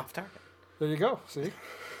was Grand Moff Tarkin. There you go. See?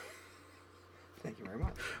 Thank you very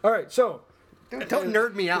much. All right, so... Dude, don't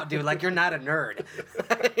nerd me out, dude. Like, you're not a nerd.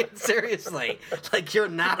 Seriously. Like, you're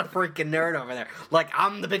not a freaking nerd over there. Like,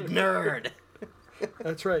 I'm the big nerd.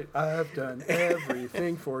 That's right. I've done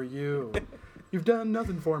everything for you. You've done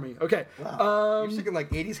nothing for me. Okay. Wow. You're thinking, like,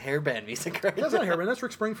 80s hairband music, right? That's not hairband. That's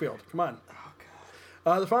Rick Springfield. Come on. Oh,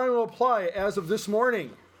 God. The following will apply as of this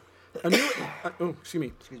morning. A new... excuse me.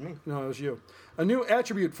 Excuse me. No, it was you. A new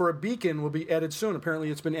attribute for a beacon will be added soon. Apparently,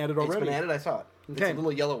 it's been added already. It's been added? I saw it. Okay. It's a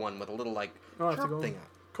little yellow one with a little, like, chirp thing on it.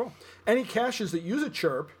 Cool. Any caches that use a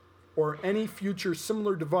chirp or any future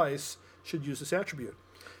similar device should use this attribute.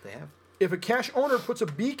 They have. If a cache owner puts a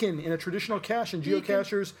beacon in a traditional cache and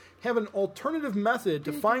geocachers have an alternative method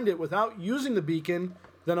to find it without using the beacon,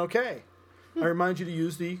 then okay. I remind you to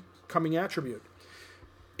use the coming attribute.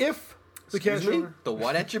 If the cache owner... The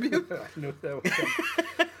what attribute? I knew that was coming.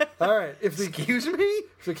 All right. Excuse me?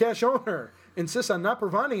 If the cache owner insists on not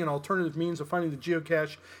providing an alternative means of finding the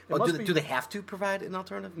geocache... do they have to provide an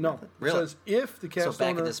alternative No. method? Really? It says if the cache So Bat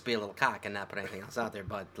owner... could just be a little cock and not put anything else out there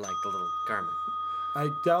but, like, the little Garmin. I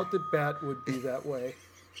doubt that Bat would be that way.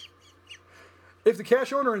 If the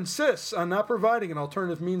cache owner insists on not providing an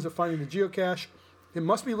alternative means of finding the geocache, it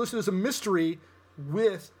must be listed as a mystery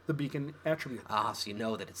with the beacon attribute. Ah, so you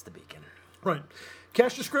know that it's the beacon. Right.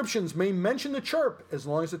 Cache descriptions may mention the chirp as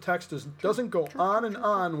long as the text doesn't go on and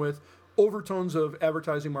on with overtones of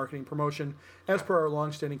advertising, marketing, promotion, as per our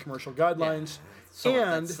long-standing commercial guidelines. So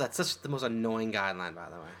that's just the most annoying guideline, by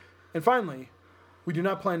the way. And finally, we do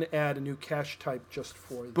not plan to add a new cache type just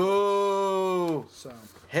for this. Boo! So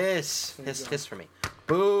Hiss for me.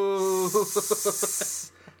 Boo!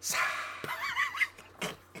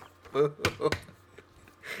 Boo!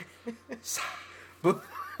 Boo!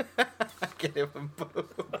 Get him, boo!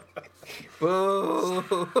 Boo!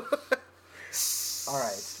 All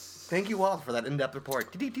right. Thank you all for that in-depth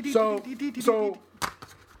report. So,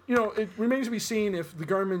 it remains to be seen if the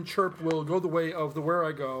Garmin Chirp will go the way of the Where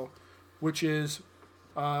I Go, which is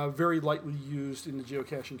very lightly used in the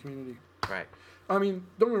geocaching community. Right. I mean,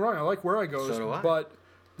 don't get me wrong, I like Where I Goes, So do I. but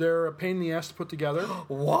they're a pain in the ass to put together.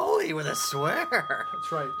 Wally with a swear.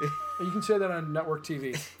 That's right. You can say that on network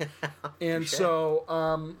TV. And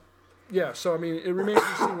so, Yeah, so I mean, it remains to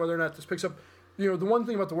be seen whether or not this picks up. The one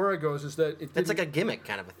thing about the Where I Goes is that it's like a gimmick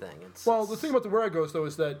kind of a thing. The thing about the Where I Goes though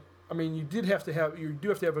is that I mean, you do have to have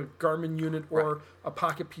a Garmin unit or a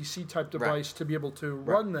Pocket PC type device to be able to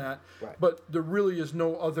run that. Right. But there really is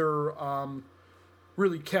no other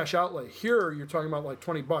really cash outlay. Here, you're talking about like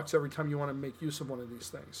 $20 every time you want to make use of one of these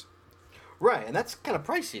things. Right, and that's kind of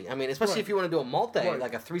pricey. I mean, especially if you want to do a multi,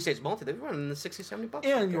 like a 3-stage multi, they're running the $60-$70.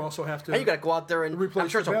 And you also have to. And you got to go out there and replace I'm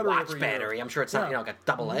sure it's a watch battery. Year. I'm sure it's not like a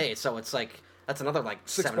double A, so it's like that's another like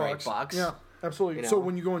 $7 or $8. Yeah, absolutely. So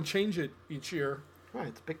when you go and change it each year, right,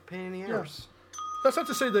 it's a big pain in the arse. That's not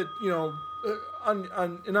to say that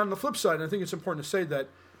on the flip side, I think it's important to say that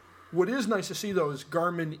what is nice to see though is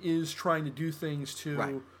Garmin is trying to do things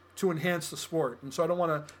to enhance the sport, and so I don't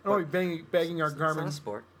want to be bagging our Garmin. It's not a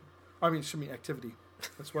sport. I mean, excuse me, activity.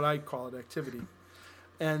 That's what I call it, activity.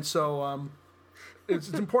 And so it's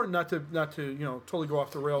important not to totally go off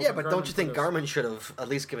the rails. Yeah, but don't you think Garmin should have at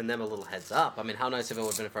least given them a little heads up? I mean, how nice if it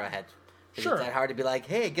would have been for a head. Sure. It's that hard to be like,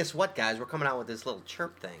 hey, guess what, guys? We're coming out with this little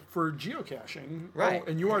chirp thing. For geocaching. Right. Oh,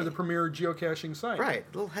 and you are the premier geocaching site. Right.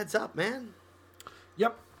 A little heads up, man.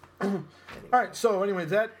 Yep. All right, so anyway,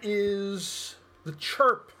 that is the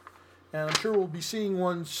chirp. And I'm sure we'll be seeing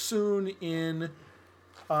one soon in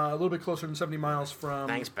a little bit closer than 70 miles from...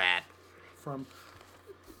 Thanks, Pat.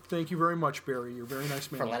 Thank you very much, Barry. You're a very nice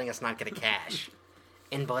man. For letting us not get a cache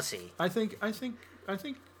in Bussy. I think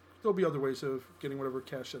there'll be other ways of getting whatever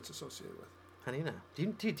cache that's associated with. How do you know?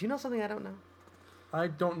 Do you know something I don't know? I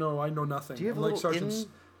don't know. I know nothing. Do you have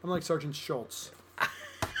I'm like Sergeant Schultz.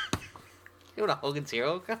 You want a Hogan's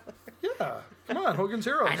Hero color? Yeah, come on, Hogan's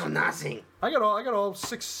Heroes. I know nothing. I got all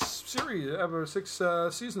 6 seasons of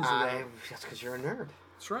that. That's because you're a nerd.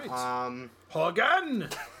 That's right. Hogan.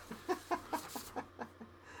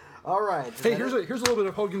 All right. Hey, here's a little bit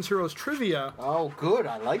of Hogan's Heroes trivia. Oh, good.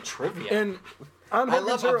 I like trivia. And on I Hogan's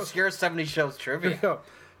love Heroes, obscure 70s shows trivia.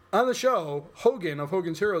 On the show, Hogan of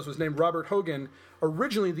Hogan's Heroes was named Robert Hogan.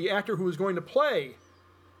 Originally, the actor who was going to play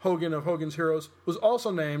Hogan of Hogan's Heroes was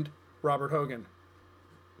also named Robert Hogan.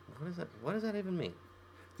 What does that even mean?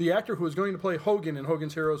 The actor who was going to play Hogan in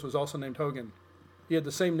Hogan's Heroes was also named Hogan. He had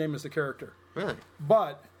the same name as the character. Really?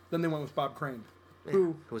 But then they went with Bob Crane,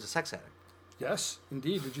 who was a sex addict. Yes,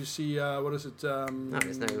 indeed. Did you see what is it? No,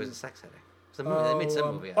 he was a sex addict. It was a movie. They made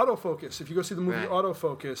some movie. Autofocus. If you go see the movie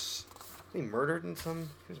Autofocus, he murdered in some.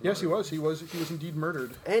 Yes, he was. He was indeed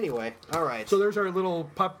murdered. Anyway, all right. So there's our little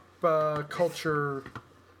pop culture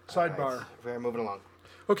sidebar. Right. We're moving along.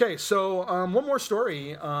 Okay, so one more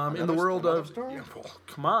story in the world of. Story? Yeah, well,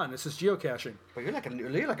 come on, this is geocaching. Well, you're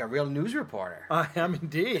like a real news reporter. I am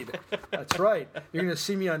indeed. That's right. You're going to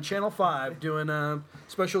see me on Channel 5 doing a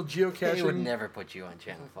special geocaching. They would never put you on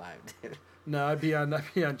Channel 5, dude. No, I'd be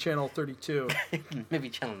on Channel 32. Maybe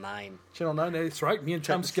Channel 9. Channel 9. That's right. Me and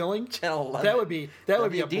Tom Skilling. Channel 11. That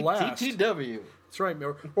would be a blast. TTW. That's right.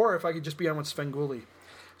 Or if I could just be on with Svengoolie.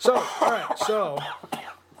 So, all right.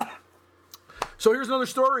 So here's another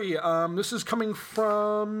story. This is coming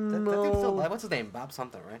from... What's his name? Bob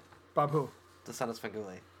something, right? Bob who? The son of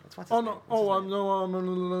Svengoolie. That's what's his name. No.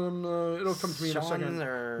 It'll come to me in a second.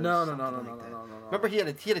 No. Remember he had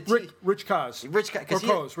a Rich Koz. Rich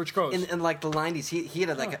Koz. In like the 90s, he had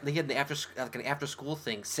an after school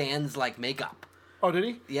thing, sans like makeup. Oh, did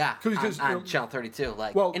he? Yeah, on Channel 32,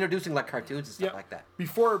 introducing like cartoons and stuff like that.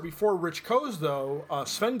 Before Rich Koz though,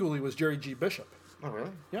 Svengoolie was Jerry G. Bishop. Oh, really?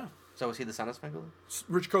 Yeah. So was he the son of Svengoolie?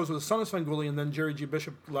 Rich Koz was the son of Svengoolie, and then Jerry G.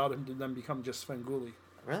 Bishop allowed him to then become just Svengoolie.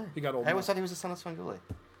 Really? He got old. I always thought he was the son of Svengoolie.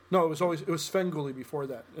 No, it was Svengoolie before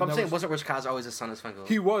that. But I'm saying, wasn't Rich Koz always the son of Svengoolie?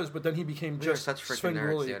 He was, but then he became just such freaking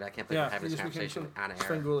nerds, dude. I can't believe we're having this conversation on air.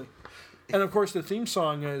 Svengoolie. And of course, the theme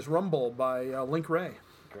song is "Rumble" by Link Wray.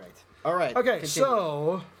 Great. All right. Okay, continue.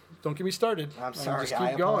 So don't get me started. I'm sorry. Just keep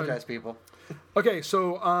I apologize, people. Okay,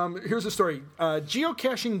 so here's the story.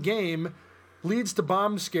 Geocaching game leads to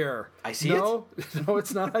bomb scare. I see it? No,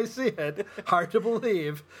 it's not. I see it. Hard to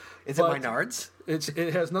believe. Is it my Nards?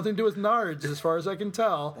 It has nothing to do with Nards, as far as I can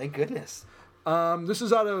tell. Thank goodness. This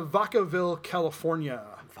is out of Vacaville, California.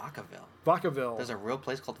 Vacaville. There's a real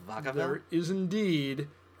place called Vacaville? There is indeed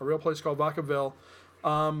a real place called Vacaville.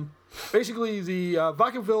 Basically, the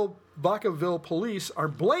Vacaville police are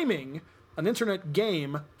blaming an internet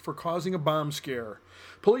game for causing a bomb scare.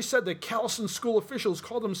 Police said that Callison school officials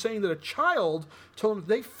called them saying that a child told them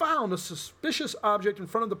they found a suspicious object in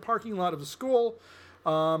front of the parking lot of the school.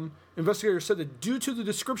 Investigators said that due to the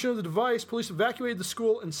description of the device, police evacuated the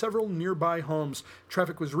school and several nearby homes.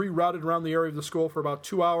 Traffic was rerouted around the area of the school for about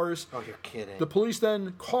 2 hours. Oh, you're kidding. The police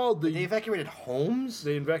then called They evacuated homes?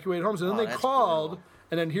 They evacuated homes, and then they called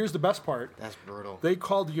And then here's the best part. That's brutal. They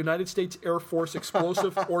called the United States Air Force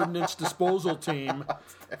Explosive Ordnance Disposal Team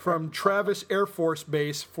from Travis Air Force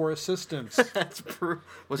Base for assistance. That's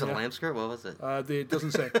was it a lamb skirt? What was it? It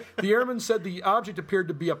doesn't say. The airmen said the object appeared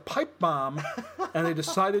to be a pipe bomb, and they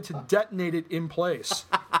decided to detonate it in place.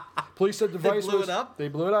 Police said the device blew it up? They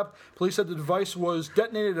blew it up. Police said the device was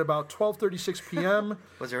detonated at about 12:36 p.m.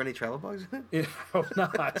 Was there any travel bugs in it? I hope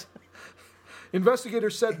not.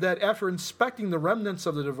 Investigators said that after inspecting the remnants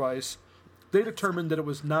of the device, they determined that it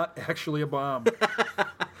was not actually a bomb.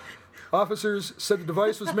 Officers said the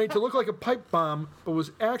device was made to look like a pipe bomb, but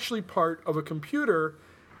was actually part of a computer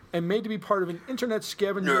and made to be part of an internet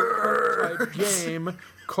scavenger type game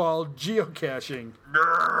called geocaching.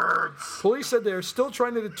 Nerds! Police said they are still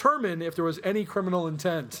trying to determine if there was any criminal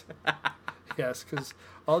intent. Yes, because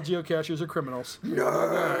all geocachers are criminals.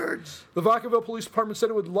 Nerds! The Vacaville Police Department said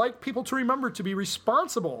it would like people to remember to be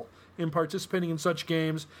responsible in participating in such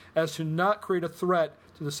games as to not create a threat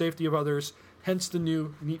to the safety of others, hence the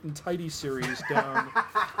new Neat and Tidy series down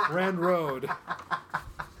Rand Road.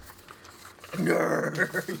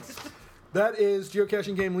 Nerds! That is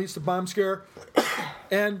Geocaching Game Leads to Bomb Scare.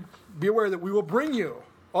 And be aware that we will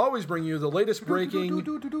always bring you the latest breaking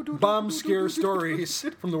bomb scare stories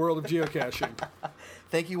from the world of geocaching.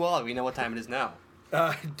 Thank you all. We know what time it is now.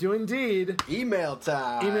 Do indeed. Email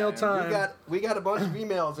time. Email time. We got a bunch of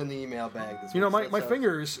emails in the email bag this You know, week. my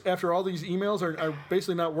fingers, after all these emails, are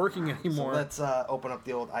basically not working anymore. So let's open up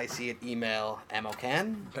the old I See It email ammo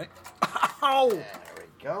can. Okay. Ow! There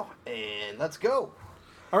we go. And let's go.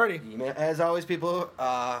 Alrighty. Email, as always, people,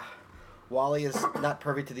 Wally is not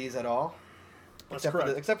privy to these at all. That's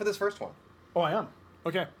correct. Except for this first one. Oh, I am.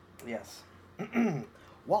 Okay. Yes.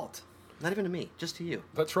 Walt. Not even to me, just to you.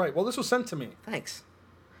 That's right. Well, this was sent to me. Thanks.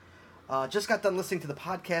 Just got done listening to the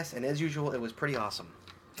podcast, and as usual, it was pretty awesome.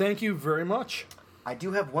 Thank you very much. I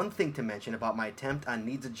do have one thing to mention about my attempt on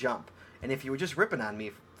Needs a Jump, and if you were just ripping on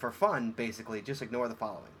me for fun, basically, just ignore the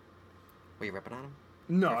following. Were you ripping on him?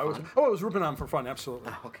 No, I was ripping on for fun,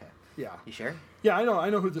 absolutely. Oh, okay. Yeah. You sure? Yeah, I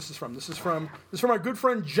know who this is from. This is from our good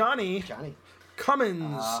friend Johnny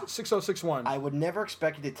Cummins, 6061. I would never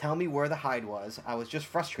expect you to tell me where the hide was. I was just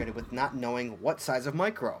frustrated with not knowing what size of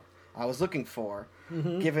micro I was looking for,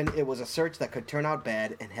 given it was a search that could turn out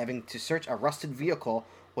bad, and having to search a rusted vehicle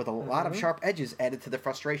with a lot of sharp edges added to the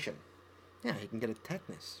frustration. Yeah, you can get a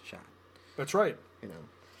tetanus shot. That's right. You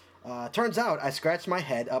know. Turns out I scratched my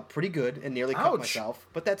head up pretty good and nearly cut myself,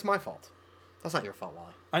 but that's my fault. That's not your fault,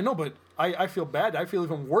 Wally. I know, but I feel bad. I feel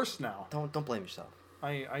even worse now. Don't blame yourself.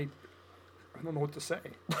 I don't know what to say.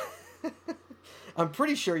 I'm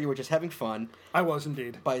pretty sure you were just having fun. I was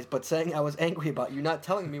indeed. But saying I was angry about you not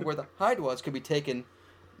telling me where the hide was could be taken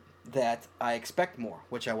that I expect more,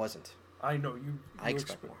 which I wasn't. I know you. I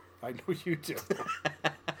expect more. I know you do.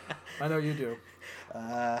 I know you do.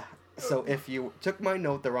 So if you took my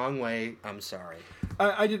note the wrong way, I'm sorry.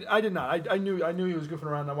 I did not. I knew he was goofing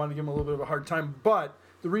around. And I wanted to give him a little bit of a hard time. But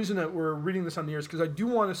the reason that we're reading this on the air is because I do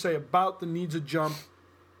want to say about the Needs a Jump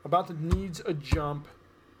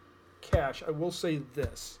cache. I will say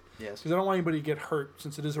this. Yes. Because I don't want anybody to get hurt,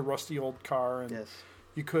 since it is a rusty old car, and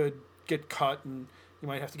you could get cut, and you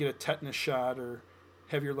might have to get a tetanus shot or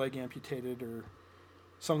have your leg amputated or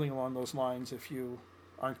something along those lines if you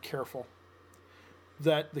aren't careful.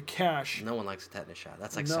 That the cache... No one likes a tetanus shot.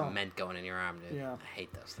 That's like cement going in your arm, dude. Yeah. I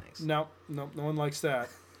hate those things. No one likes that.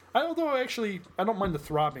 Although, actually, I don't mind the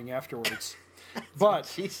throbbing afterwards. But...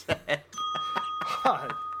 she said.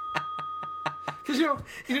 But... Because, you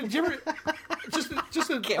ever... Just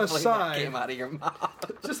an aside... That came out of your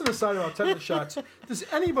mouth. Just an aside about tetanus shots. Does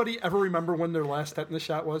anybody ever remember when their last tetanus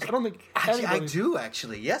shot was? I don't think anybody... I do,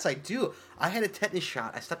 actually. Yes, I do. I had a tetanus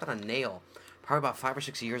shot. I stepped on a nail probably about 5 or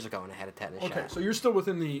 6 years ago, and I had a tetanus shot. Okay, so you're still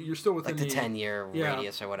within the... like the 10-year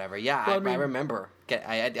radius or whatever. Yeah, well, I remember.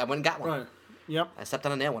 I went and got one. Right. Yep. I stepped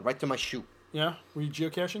on a nail, went right through my shoe. Yeah? Were you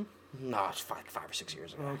geocaching? No, it's 5 or 6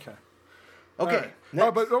 years ago. Okay. Okay. Right.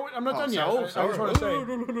 Oh, but I'm not done yet. I just want to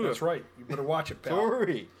say... That's right. You better watch it, pal.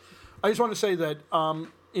 Sorry. I just want to say that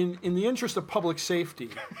in the interest of public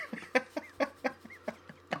safety...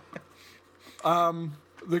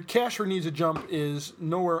 the cache for Needs a Jump is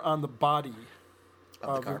nowhere on the body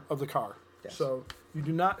of the car. Yes. So you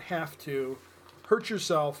do not have to hurt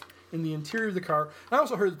yourself in the interior of the car. I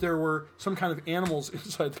also heard that there were some kind of animals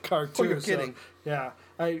inside the car, too. Oh, you're kidding. Yeah.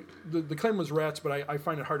 The claim was rats, but I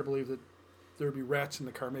find it hard to believe that there would be rats in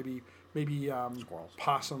the car. Maybe squirrels,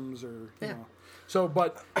 possums, or you know. So,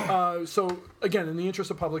 so again, in the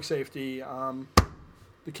interest of public safety,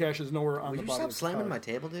 the cache is nowhere on the body of the car. Will you stop slamming my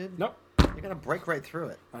table, dude? Nope. You're gonna break right through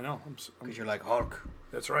it. I know. Because you're like Hulk.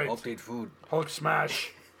 That's right. Hulk ate food. Hulk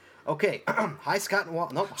smash. Okay. Hi, Scott and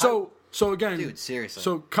Walt. Nope. So again, dude, seriously.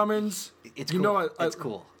 So Cummins, it's cool. It's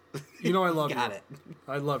cool. You know I love you. Got it.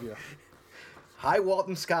 I love you. Hi, Walt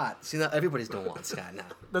and Scott. See, now everybody's doing Walt and Scott now.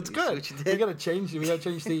 That's You good. see what you We did? gotta change. We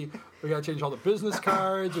gotta change all the business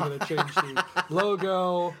cards. We gotta change the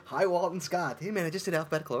logo. Hi, Walt and Scott. Hey, man, I just did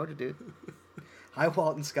alphabetical order, dude. Hi,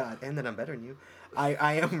 Walt and Scott. And then I'm better than you.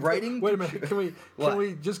 I am writing. Wait a minute. Can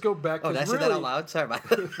we just go back? Oh, did I say that out loud? Sorry about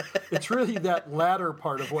that. It's really that latter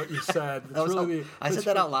part of what you said. I said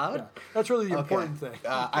that out loud? Yeah, that's really the important thing.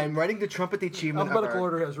 I'm writing to trumpet the achievement Alphabetical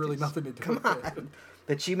order has really nothing to do with it.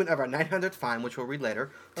 The achievement of our 900th find, which we'll read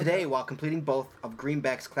later, today while completing both of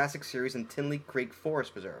Greenback's classic series in Tinley Creek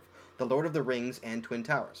Forest Preserve, The Lord of the Rings and Twin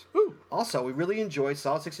Towers. Ooh. Also, we really enjoyed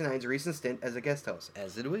Solid 69's recent stint as a guest host,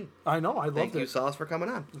 as did we. I know, I loved Thank you, it. Solace, for coming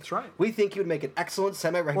on. That's right. We think you would make an excellent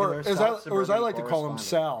semi-regular Or as I like to call him,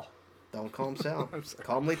 Sal. Don't call him Sal.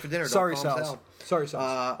 Call him late for dinner. Sorry, Don't call him Sal. Sorry,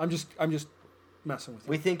 Sal. I'm just messing with you.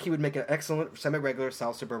 We think he would make an excellent semi-regular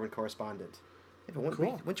South Suburban correspondent. Yeah, but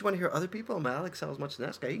Cool. wouldn't you want to hear other people? Man, I like Sal as much as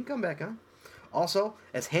this guy. You can come back on. Also,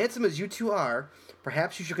 as handsome as you two are,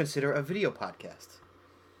 perhaps you should consider a video podcast.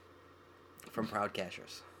 From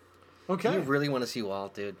Proudcashers. Okay. Do you really want to see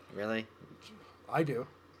Walt, dude? Really? I do.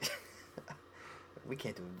 We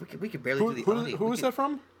can't do it. We could barely do the audio. Who is that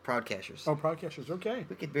from? Proudcashers. Oh, Proudcashers. Okay.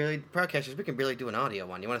 We can barely do an audio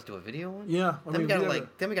one. You want us to do a video one? Yeah. Then we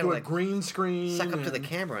gotta do a green screen. suck up to the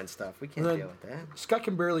camera and stuff. We can't deal with that. Scott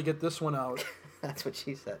can barely get this one out. That's what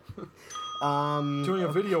she said. Doing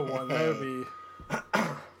a video one, that would be.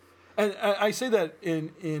 And I say that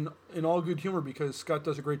in all good humor because Scott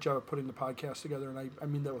does a great job of putting the podcast together, and I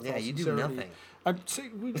mean that with all you do sincerity. nothing.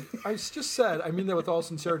 I just said I mean that with all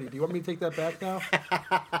sincerity. Do you want me to take that back now?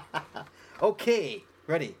 Okay,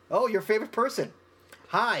 ready. Oh, your favorite person.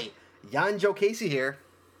 Hi, Jan Joe Casey here.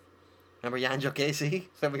 Remember Jan Joe Casey?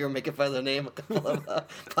 Remember you were making fun of the name a couple of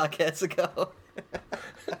podcasts ago?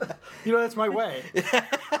 You know, that's my way.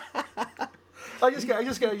 I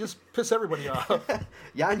just piss everybody off.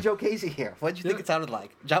 Jan Joe Casey here. What did you think it sounded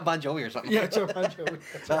like? John Bon Jovi or something? Yeah, John Bon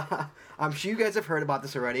Jovi. I'm sure you guys have heard about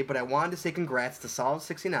this already, but I wanted to say congrats to Solid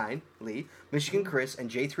 69, Lee, Michigan Chris, and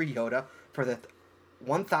J3 Yoda for the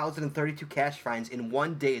 1,032 cash finds in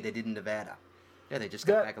one day they did in Nevada. Yeah, they just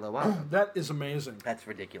got back a little while ago. That is amazing. That's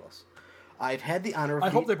ridiculous. I've had the honor of... I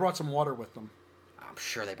hope they brought some water with them. I'm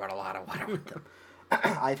sure they brought a lot of water with them.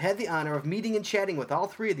 I've had the honor of meeting and chatting with all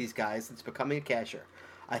three of these guys since becoming a cashier.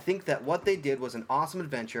 I think that what they did was an awesome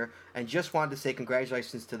adventure and just wanted to say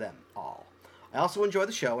congratulations to them all. I also enjoy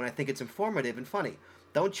the show and I think it's informative and funny.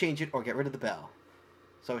 Don't change it or get rid of the bell.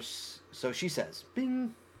 So she says,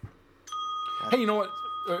 bing. Hey, you know what?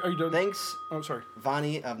 Are you done? Thanks, Oh, sorry.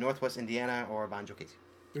 Vonnie of Northwest Indiana or Bon Jovi Casey.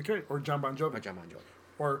 Okay, or John Bon Jovi. Or John Bon Jovi.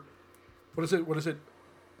 Or what is it?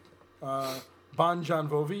 Bon John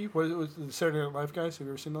Vovi? What was the Saturday Night Live guys? Have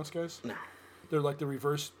you ever seen those guys? No. They're like the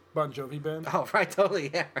reverse Bon Jovi band. Oh, right, totally,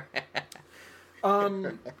 yeah.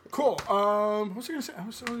 Cool. What was I going to say? I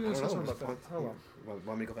was going to say something about that. Hold on.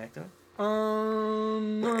 Want me to go back to it?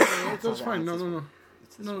 No, that's fine. No.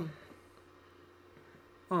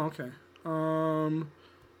 Oh, okay.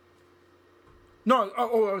 No.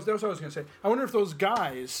 That was what I was going to say. I wonder if those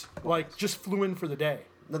guys like just flew in for the day.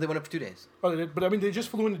 No, they went up for 2 days. Oh, they did, but I mean, they just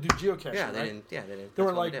flew in to do geocaching. Yeah, they right? didn't. Yeah, they didn't. They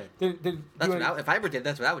were That's what like, we did. If I ever did,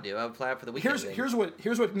 that's what I would do. I would fly out for the weekend. Here's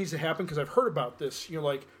what needs to happen because I've heard about this. You know,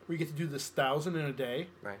 like where you get to do this 1,000 in a day.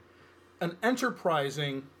 Right. An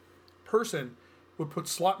enterprising person would put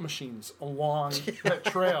slot machines along that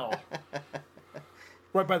trail,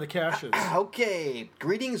 right by the caches. Okay,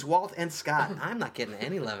 greetings, Walt and Scott. I'm not getting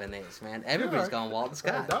any love in these, man. Everybody's going Walt and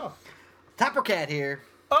Scott. Oh. Topper Cat here.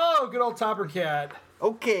 Oh, good old Topper Cat.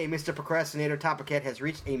 Okay, Mr. Procrastinator, Topper Cat has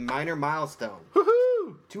reached a minor milestone.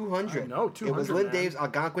 Woohoo! 200. I know, 200. It was Lynn man. Dave's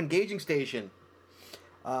Algonquin gauging station.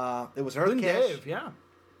 It was an Earth Lynn cache. Dave, yeah.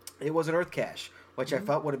 It was an Earth cache, which I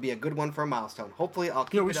felt would be a good one for a milestone. Hopefully, I'll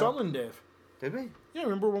keep You know, we it saw up. Lynn Dave. Did we? Yeah,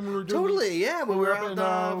 remember when we were doing Totally, yeah, when we were up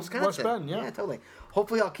out in Wisconsin. West Bend, yeah. Totally.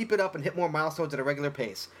 Hopefully, I'll keep it up and hit more milestones at a regular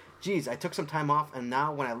pace. Geez, I took some time off, and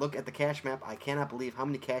now when I look at the cache map, I cannot believe how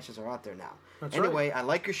many caches are out there now. That's anyway, right. I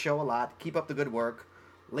like your show a lot. Keep up the good work.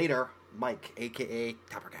 Later, Mike, a.k.a.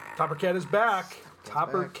 Topper Cat. Topper Cat is back.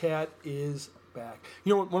 Topper Cat is back.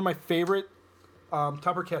 You know, one of my favorite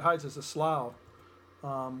Topper Cat hides is the Slough,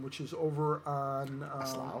 which is over on...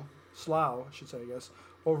 Slough? Slough, I should say, I guess.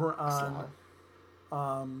 Over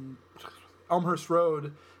on Elmhurst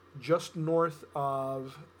Road, just north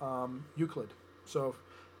of Euclid. So if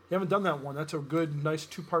you haven't done that one, that's a good, nice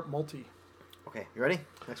two-part multi. Okay, you ready?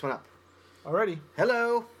 Next one up. Alrighty.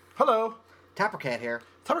 Hello. Hello. Tapper Cat here.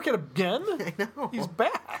 Tapper Cat again? I know. He's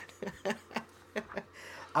back. Did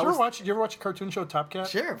you ever watch a cartoon show, Top Cat?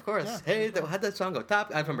 Sure, of course. Yeah. Hey, how'd that song go?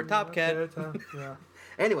 I remember Top Cat. Yeah.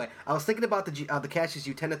 Anyway, I was thinking about the caches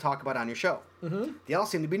you tend to talk about on your show. Mm-hmm. They all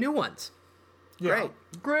seem to be new ones. Yeah.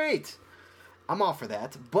 Great. I'm all for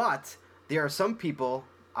that. But there are some people,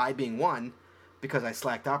 I being one, because I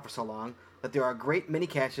slacked off for so long, that there are great many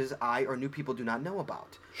caches I or new people do not know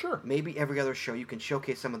about. Sure. Maybe every other show you can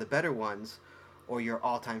showcase some of the better ones or your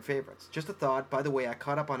all-time favorites. Just a thought. By the way, I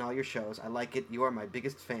caught up on all your shows. I like it. You are my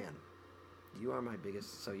biggest fan. You are my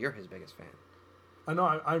biggest... So you're his biggest fan. I know.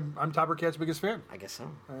 I'm Tapper Cat's biggest fan. I guess so.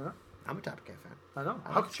 I know. I'm a Tapper Cat fan. I know. I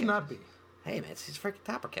How like could you not be? Hey, man, he's freaking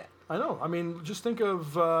Tapper Cat. I know. I mean, just think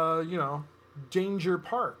of, Danger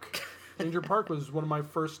Park. Danger Park was one of my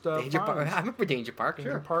first Danger finds. Park. I remember Danger Park,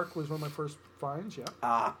 Danger Park was one of my first finds,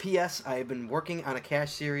 yeah. P.S. I have been working on a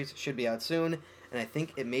cache series. Should be out soon, and I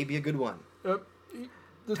think it may be a good one.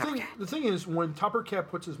 The thing is, when Tapper Cat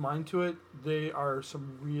puts his mind to it, they are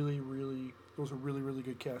some really, really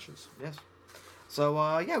good caches. Yes. So,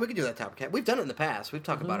 we could do that, Tapper Cat. We've done it in the past. We've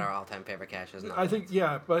talked about our all-time favorite caches. I think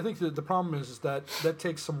the problem is that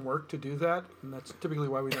takes some work to do that, and that's typically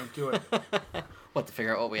why we don't do it. What, to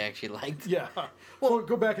figure out what we actually liked? Yeah. Well,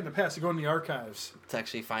 go back in the past to go in the archives. To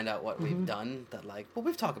actually find out what we've done that,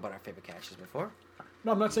 we've talked about our favorite caches before.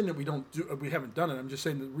 No, I'm not saying that we haven't done it. I'm just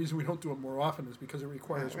saying the reason we don't do it more often is because it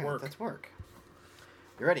requires work. That's work.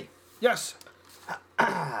 You ready? Yes.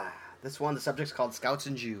 This one, the subject's called Scouts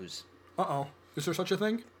and Jews. Uh-oh. Is there such a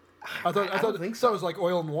thing? I don't think so. It was like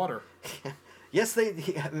oil and water. Yes,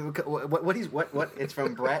 what? It's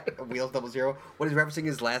from Brett Wheels 00. What he's referencing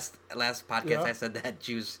his last podcast. Yeah. I said that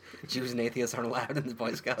Jews and atheists aren't allowed in the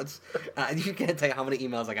Boy Scouts. You can't tell you how many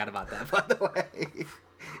emails I got about that. By the way,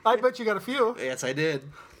 I bet you got a few. Yes, I did.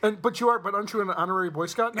 But aren't you an honorary Boy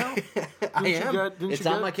Scout now? I am. It's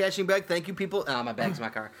on my caching bag. Thank you, people. My bag's in my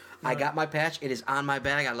car. I got my patch. It is on my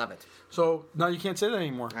bag. I love it. So now you can't say that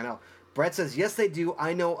anymore. I know. Brett says, yes, they do.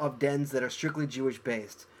 I know of dens that are strictly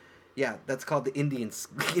Jewish-based. Yeah, that's called the Indian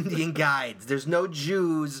Guides. There's no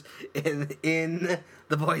Jews in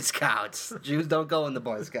the Boy Scouts. Jews don't go in the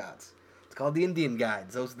Boy Scouts. It's called the Indian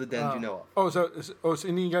Guides. Those are the dens you know of. It's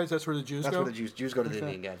Indian Guides. That's where the Jews go. That's where the Jews go to the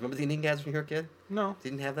Indian Guides. Remember the Indian Guides when you were a kid? No.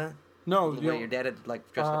 Didn't have that? No. Where your dad had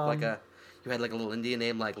dressed up like a. You had a little Indian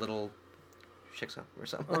name, like Little Shiksa or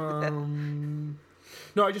something like that.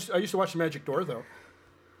 No, I used to watch the Magic Door though.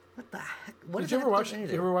 What the heck? Did you ever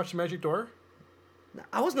watch the Magic Door? No,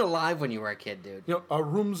 I wasn't alive when you were a kid, dude. A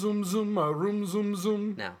room zoom zoom, a room zoom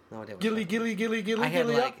zoom. No idea. Gilly. I had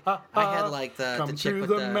the chick through with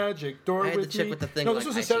the magic door I had with the chick me. with the thing. No, this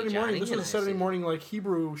was a Saturday morning. This was a I Saturday see. morning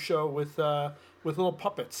Hebrew show with little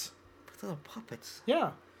puppets. With little puppets.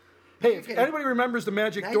 Yeah. Hey, if anybody remembers the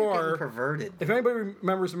Magic Now Door, you're getting perverted. If anybody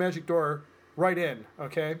remembers the Magic Door, write in.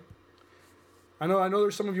 Okay. I know.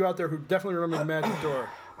 There's some of you out there who definitely remember the Magic Door.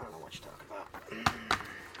 I don't know what you're talking about.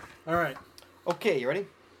 All right. Okay, you ready?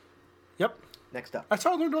 Yep. Next up. That's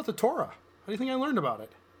how I learned about the Torah. How do you think I learned about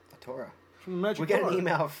it? The Torah. From the Magic We Door. got an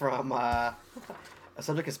email from a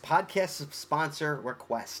subject is podcast sponsor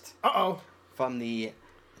request. Uh-oh. From the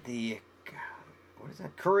what is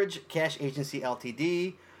that? Courage Cash Agency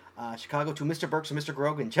Ltd. Chicago to Mr. Burks and Mr.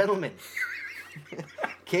 Grogan. Gentlemen.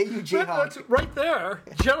 KUJ Hawk. That's right there.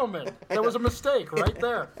 Gentlemen. That was a mistake right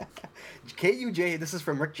there. KUJ, this is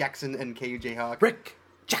from Rick Jackson and KUJ Hawk. Rick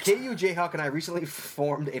Jackson. KUJ Hawk and I recently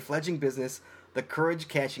formed a fledgling business, the Courage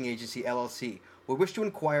Caching Agency, LLC. We wish to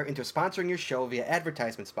inquire into sponsoring your show via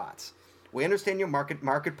advertisement spots. We understand your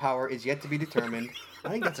market power is yet to be determined. I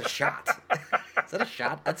think that's a shot. Is that a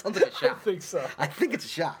shot? That sounds like a shot. I think so. I think it's a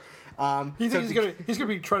shot. He's gonna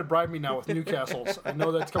be trying to bribe me now with Newcastle's. I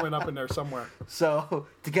know that's coming up in there somewhere. So,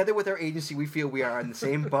 together with our agency, we feel we are on the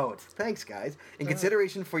same boat. Thanks, guys. In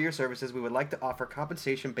consideration for your services, we would like to offer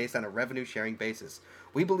compensation based on a revenue-sharing basis.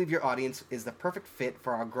 We believe your audience is the perfect fit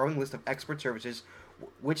for our growing list of expert services,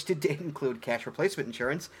 which to date include cash replacement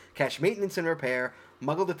insurance, cash maintenance and repair,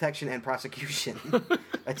 muggle detection, and prosecution.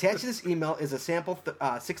 Attached to this email is a sample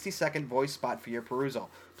 60-second voice spot for your perusal.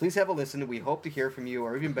 Please have a listen. We hope to hear from you,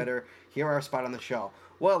 or even better, hear our spot on the show.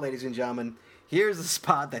 Well, ladies and gentlemen, here's the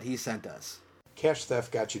spot that he sent us. Cash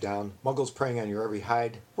theft got you down, muggles preying on your every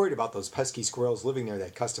hide, worried about those pesky squirrels living near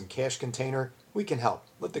that custom cash container? We can help.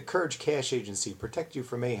 Let the Courage Cash Agency protect you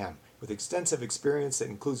from mayhem. With extensive experience that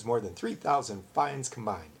includes more than 3,000 fines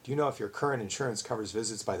combined. Do you know if your current insurance covers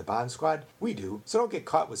visits by the Bond Squad? We do, so don't get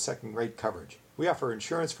caught with second-rate coverage. We offer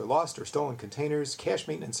insurance for lost or stolen containers, cash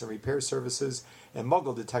maintenance and repair services, and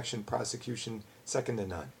muggle detection prosecution second to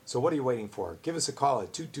none. So what are you waiting for? Give us a call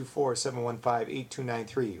at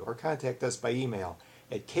 224-715-8293 or contact us by email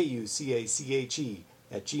at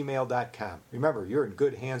kucache@gmail.com. Remember, you're in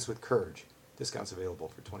good hands with Courage. Discounts available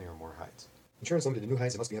for 20 or more hides. Insurance limited to new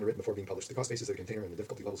hides and must be underwritten before being published. The cost basis of the container and the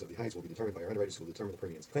difficulty levels of the hides will be determined by our underwriters who will determine the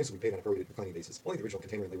premiums. Claims will be paid on a prorated declining basis. Only the original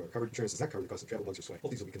container and label are covered. Insurance does not cover the cost of travel, bugs, or sweat.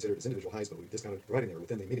 Multis will be considered as individual hides but will be discounted providing they are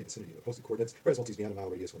within the immediate vicinity of the posted coordinates, whereas multis beyond a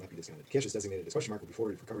mile radius will not be discounted. Caches designated as question mark will be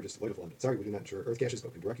forwarded for coverages to Lloyd of London. Sorry, we do not insure Earth caches,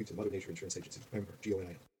 but we direct you to Mother Nature Insurance Agency. Member,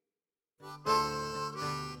 GONIL.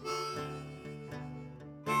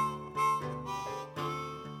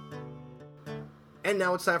 And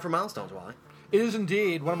now it's time for milestones, Wally. It is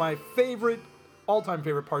indeed one of my all-time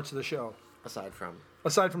favorite parts of the show. Aside from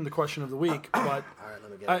the question of the week, but all right,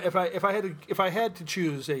 let me get it. if I had to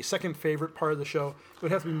choose a second favorite part of the show, it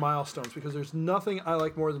would have to be milestones, because there's nothing I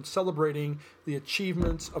like more than celebrating the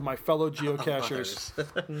achievements of my fellow geocachers.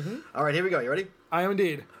 All right, here we go. You ready? I am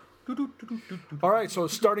indeed. All right, so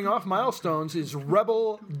starting off milestones is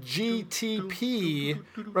Rebel GTP.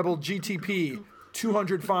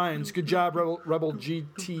 200 fines. Good job, Rebel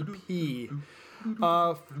GTP.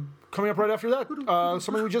 Coming up right after that,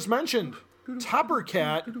 something we just mentioned. Topper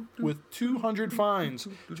Cat with 200 fines.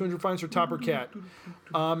 200 fines for Topper Cat.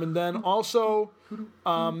 And then also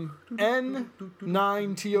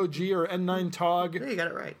N9TOG or N9TOG. Yeah, you got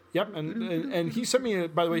it right. Yep, and he sent me,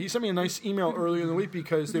 by the way, a nice email earlier in the week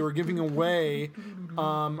because they were giving away,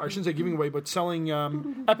 I shouldn't say giving away, but selling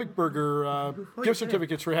Epic Burger gift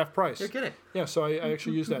certificates for half price. You're kidding. Yeah, so I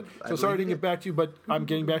actually used that. So sorry I didn't get back to you, but I'm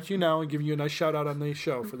getting back to you now and giving you a nice shout out on the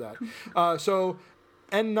show for that. So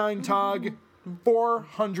N9TOG,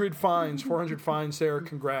 400 fines. 400 fines there.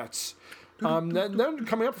 Congrats. Then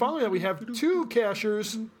coming up following that, we have two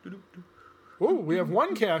cashers. Oh, we have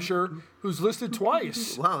one casher who's listed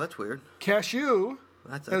twice. Wow, that's weird. Cashew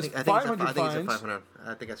has 500 fines.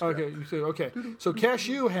 I think that's correct. Okay. So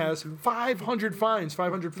Cashew has 500 fines.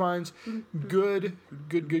 500 fines. Good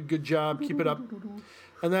job. Keep it up.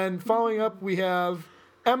 And then following up, we have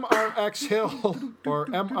MRX Hill or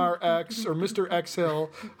MRX or Mr. X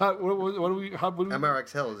Hill. What do we?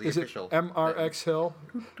 MRX Hill is the official. MRX Hill.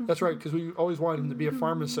 That's right, because we always wanted him to be a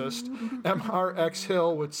pharmacist. MRX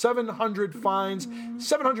Hill with 700 fines.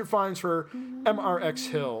 700 fines for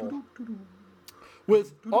MRX Hill.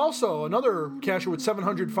 With also another cashier with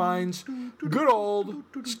 700 fines, good old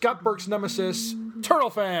Scott Burke's nemesis,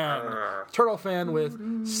 Turtle Fan. Turtle Fan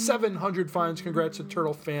with 700 fines. Congrats to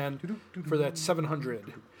Turtle Fan for that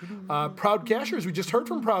 700. Proud Cashers, we just heard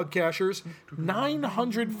from Proud Cashers,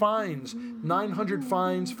 900 fines. 900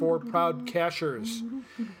 fines for Proud Cashers.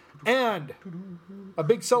 And a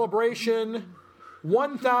big celebration,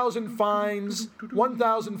 1,000 fines.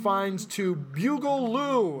 1,000 fines to Bugle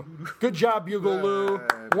Lou. Good job, Bugle Lou.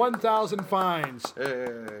 1,000 fines.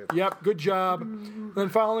 Yep, good job. And then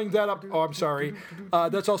following that up,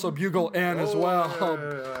 that's also Bugle Ann as well.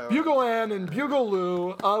 Bugle Ann and Bugle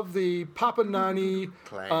Lou of the Papanani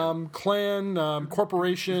Clan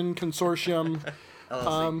Corporation Consortium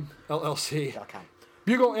LLC.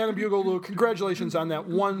 Bugle Ann and Bugle Lou, congratulations on that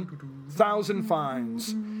 1,000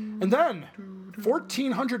 fines. And then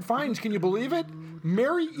 1,400 fines, can you believe it?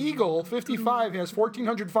 Mary Eagle, 55, has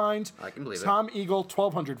 1,400 fines. I can believe it. Tom Eagle,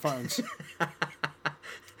 1,200 fines.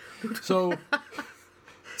 So,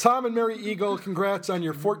 Tom and Mary Eagle, congrats on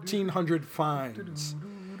your 1,400 fines.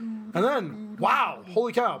 And then, wow,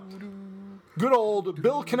 holy cow. Good old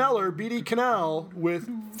Bill Canneller, BD Canal, with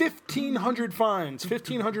 1,500 fines.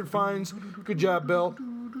 1,500 fines. Good job, Bill.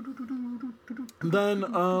 Then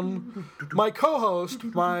my co-host,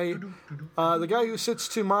 the guy who sits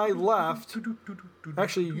to my left.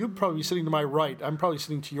 Actually, you'd probably be sitting to my right. I'm probably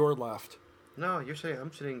sitting to your left. No,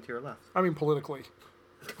 I'm sitting to your left. I mean politically.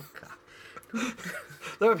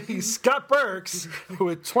 That would be Scott Burks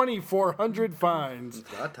with 2,400 fines.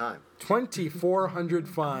 It's about time. 2,400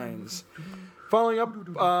 fines. Following up,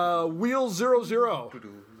 Wheel 00.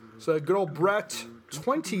 So good old Brett,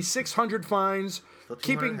 2,600 fines.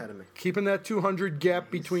 Keeping that 200 gap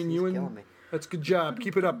between you and me. That's a good job.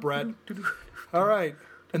 Keep it up, Brett. All right.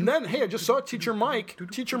 And then, hey, I just saw Teacher Mike.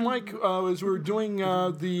 Teacher Mike, as we were doing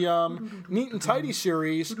the Neat and Tidy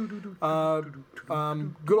series, good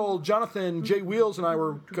old Jonathan J. Wheels and I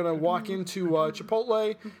were going to walk into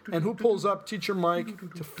Chipotle, and who pulls up Teacher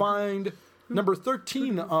Mike to find number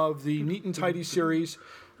 13 of the Neat and Tidy series.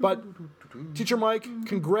 But Teacher Mike,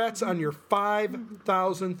 congrats on your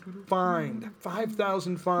 5,000th fine.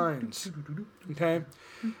 5,000 fines. Okay?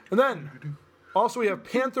 And then, Also, we have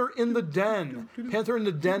Panther in the Den. Panther in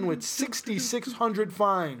the Den with 6,600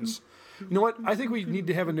 finds. You know what? I think we need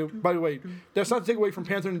to have a new... By the way, that's not to take away from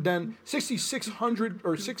Panther in the Den. 6,600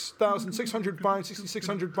 or 6,600 finds,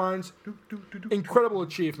 6,600 finds. Incredible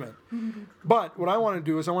achievement. But what I want to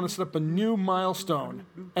do is I want to set up a new milestone.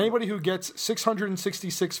 Anybody who gets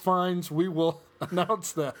 666 finds, we will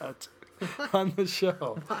announce that on the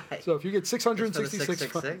show. Why? So if you get 666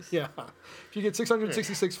 finds... Yeah. If you get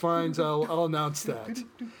 666 finds, I'll announce that.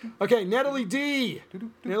 Okay, Natalie D.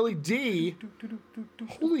 Natalie D.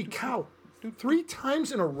 Holy cow. 3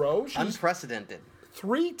 times in a row? Unprecedented.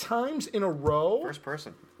 3 times in a row? First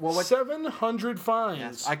person. Well, what, 700 fines.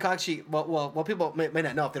 yes, I actually. Well, people may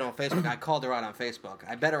not know if they don't have Facebook. I called her out on Facebook.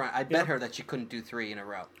 I bet her that she couldn't do 3 in a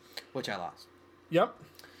row, which I lost, Yep.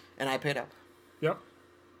 and I paid up. Yep.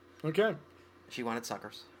 Okay. She wanted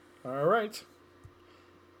suckers. All right.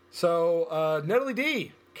 So, Natalie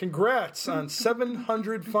D., congrats on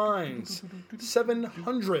 700 fines.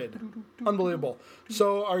 700. Unbelievable.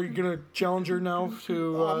 So, are you going to challenge her now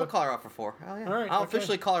to... Oh, I'm gonna call her out for 4. Oh, yeah. all right, I'll okay.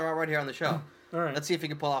 officially call her out right here on the show. All right. Let's see if you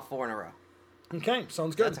can pull off 4 in a row. Okay,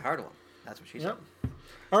 sounds good. That's a hard one. That's what she said. Yep.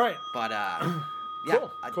 All right. But yeah,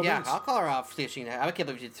 Cool yeah, beans. I'll call her off. See if she. I can't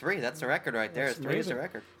believe she did 3. That's the record right there. 3 is the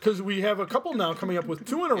record. Because we have a couple now coming up with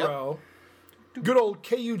 2 in a Yep. row. Good old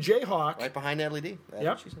KU Jayhawk. Right behind Natalie D. That's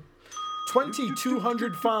Yep. what she said.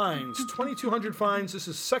 2,200 fines. 2,200 fines. This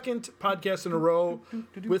is second podcast in a row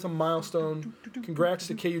with a milestone. Congrats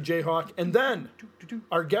to KU Jayhawk. And then,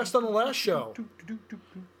 our guest on the last show,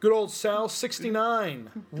 good old Sal69,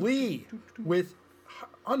 Lee, with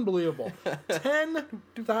unbelievable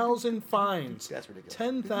 10,000 fines. That's ridiculous.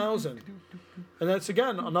 10,000. And that's,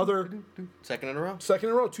 again, another Second in a row. second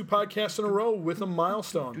in a row, 2 podcasts in a row with a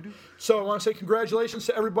milestone. So I want to say congratulations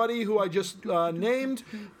to everybody who I just named.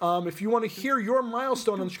 If you want to hear your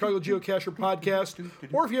milestone on the Chicago Geocacher podcast,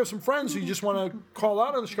 or if you have some friends who you just want to call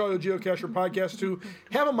out on the Chicago Geocacher podcast to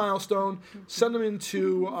have a milestone, send them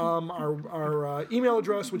into our email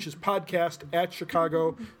address, which is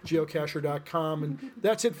podcast@chicagogeocacher.com. And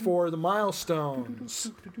that's it for the milestones.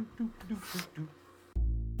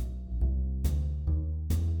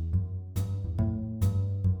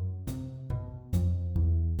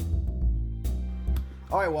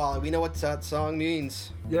 All right, Wally. We know what that song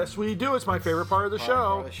means. Yes, we do. It's my favorite part of the Part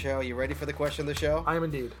show. of the show. You ready for the question of the show? I am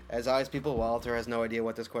indeed. As always, people, Walter has no idea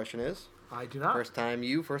what this question is. I do not. First time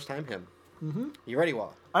you, first time him. Mm-hmm. You ready,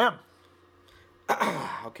 Wally? I am.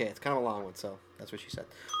 Okay, it's kind of a long one, so that's what she said.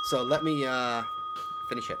 So let me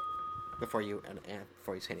finish it before you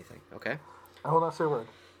say anything. Okay. I will not say a word.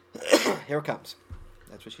 Here it comes.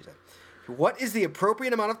 That's what she said. What is the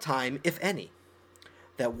appropriate amount of time, if any,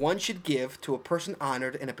 that one should give to a person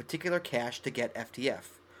honored in a particular cache to get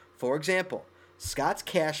FTF? For example, Scott's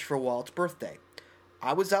cache for Walt's birthday.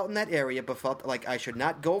 I was out in that area but felt like I should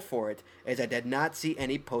not go for it as I did not see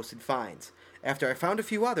any posted fines. After I found a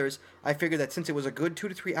few others, I figured that since it was a good 2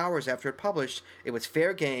 to 3 hours after it published, it was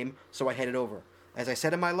fair game, so I headed over. As I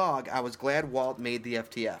said in my log, I was glad Walt made the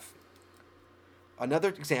FTF. Another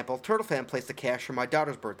example, TurtleFan placed a cache for my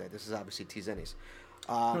daughter's birthday. This is obviously T. Zenny's.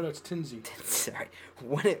 No, that's Tinsy. Sorry.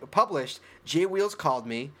 When it published, Jay Wheels called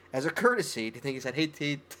me as a courtesy. Do you think he said, "Hey,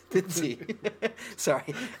 Tinsy"? Sorry.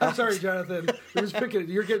 I'm sorry, Jonathan.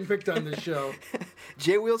 You're getting picked on this show.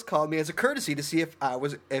 Jay Wheels called me as a courtesy to see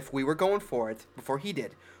if we were going for it before he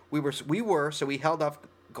did. We were, so we held off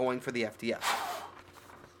going for the FTF.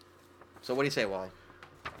 So what do you say, Wally?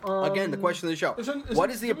 Again, the question of the show. What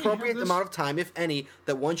is the didn't we have appropriate this? amount of time, if any,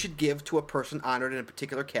 that one should give to a person honored in a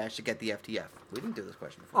particular cache to get the FTF? We didn't do this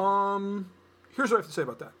question before. Here's what I have to say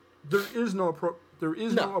about that. There is no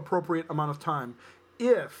appropriate amount of time.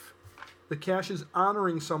 If the cache is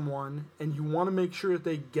honoring someone and you want to make sure that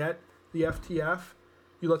they get the FTF,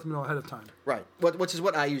 you let them know ahead of time. Right. Which is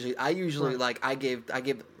what I usually Right. like. I give.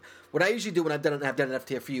 What I usually do when I've done an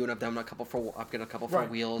FTF for you, and I've done a couple for Right.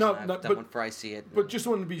 Wheels, No, and no, I've done but- one for I See It. But just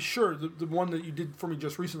wanted to be sure, the one that you did for me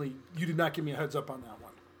just recently, you did not give me a heads up on that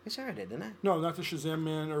one. Yes, I did, didn't I? No, not the Shazam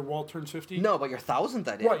Man or Walt turns 50. No, but your 1,000th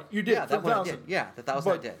I did. Right, you did Yeah, for that one I 1,000. did. Yeah, the 1,000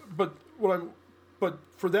 I but, did. But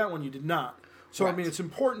for that one you did not. So I Right. mean, it's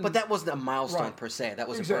important. But that wasn't a milestone Right. per se. That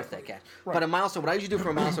was Exactly. a birthday cache. Right. But a milestone, what I usually do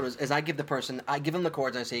for a milestone is I give the person, I give them the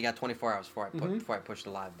cords and I say you got 24 hours before I push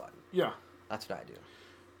the live button. Yeah, That's what I do.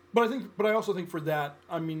 but I also think for that,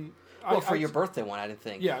 I mean, Well, for your birthday one, I didn't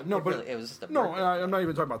think. Yeah, no, but it was just a no, birthday. I'm not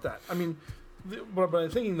even talking about that. I mean, what I'm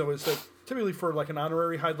thinking though is that typically for like an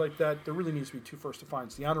honorary hide like that, there really needs to be 2 first to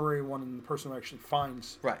finds: the honorary one and the person who actually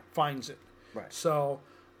finds it. Right. So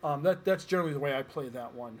that's generally the way I play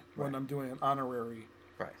that one when Right. I'm doing an honorary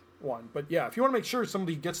Right. one. But yeah, if you want to make sure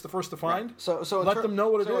somebody gets the first to find, So let them know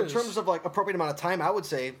what it so is. in terms of like appropriate amount of time, I would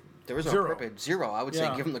say there is no Zero. appropriate zero. I would say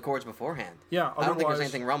Yeah. give them the chords beforehand. Yeah, I don't think there's otherwise-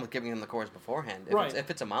 anything wrong with giving them the chords beforehand. If Right. If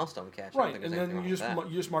it's a milestone cache, I don't Right, think and there's anything then wrong you with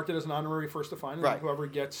that. just marked it as an honorary first to find, and Right. whoever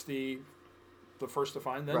gets the first to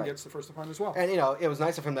find then Right. gets the first to find as well. And it was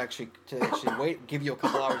nice of him to actually wait, give you a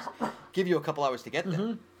couple hours to get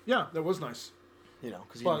there. Yeah, that was nice.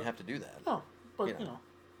 Because you But- didn't have to do that. No, but You know.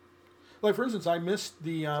 like for instance, I missed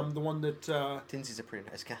the one that Tinsley's a pretty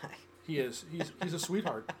nice guy. he is. He's a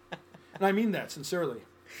sweetheart, and I mean that sincerely.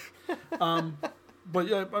 But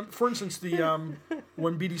yeah, for instance, the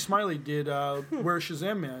when B.D. Smiley did "Where's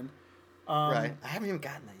Shazam Man," Right. I haven't even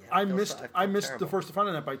gotten that yet. I feel missed so- I feel missed terrible. the first to find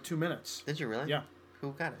on that by 2 minutes. Did you really? Yeah.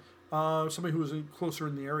 Who got it? Somebody who was closer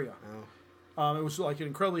in the area. Oh. It was like an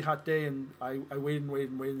incredibly hot day, and I waited and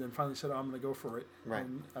waited and waited, and then finally said, "I'm going to go for it." Right.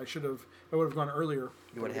 And I would have gone earlier.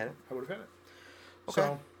 You would have had it? I would have had it. Okay.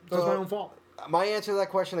 So that was So- my own fault. My answer to that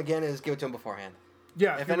question again is give it to him beforehand.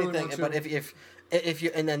 Yeah. If you really anything, want but to. if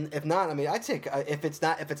you and then if not, I mean, I'd say if it's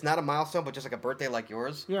not a milestone, but just like a birthday like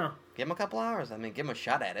yours, Yeah. give him a couple hours. I mean, give him a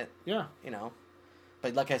shot at it. Yeah.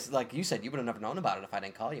 But like you said, you would have never known about it if I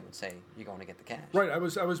didn't call you and say you're going to get the cash. Right. I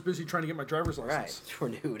was busy trying to get my driver's license. Right. It's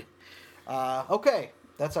renewed. Okay.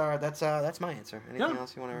 That's my answer. Anything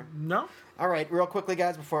else you want to? No. All right, real quickly,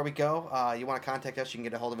 guys, before we go, you want to contact us, you can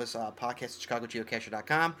get a hold of us, podcast at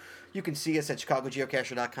chicagogeocacher.com. You can see us at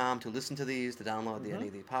chicagogeocacher.com to listen to these, to download any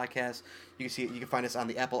of the podcasts. You can find us on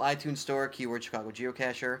the Apple iTunes Store, keyword Chicago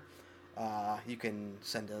Geocacher. You can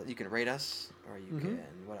rate us, or you can,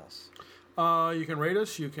 what else? You can rate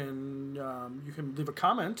us. You can leave a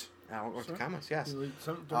comment. Or the comments, yes. Definitely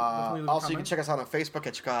leave a Also, you can comment. check us out on Facebook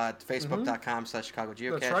at facebook.com/Chicago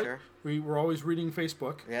Geocacher. That's right. We're always reading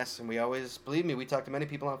Facebook. Yes, and we always, believe me, we talk to many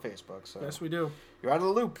people on Facebook. So Yes, we do. you're out of the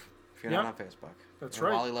loop if you're Yeah. not on Facebook. That's and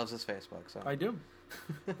right. Wally loves his Facebook. So. I do.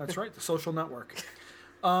 That's right. The social network.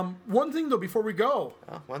 One thing though, before we go,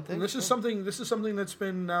 One thing. and this is something that's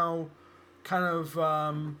been now kind of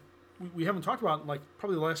we haven't talked about in like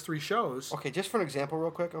probably the last 3 shows. Okay, just for an example, real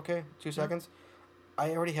quick. Okay, 2 seconds.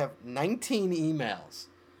 I already have 19 emails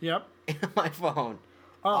Yep. in my phone.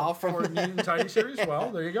 Oh, all for Neat and Tidy series.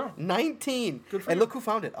 Well, there you go. 19. Good for and you. look who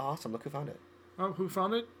found it. Awesome. Look who found it. Oh, who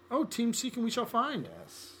found it? Oh, Team Seek and We Shall Find.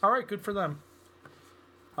 Yes. All right, good for them.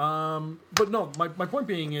 But no, my point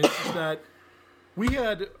being is that we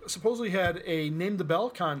had supposedly had a Name the Bell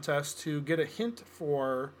contest to get a hint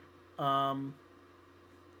for an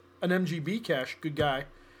MGB cache. Good guy.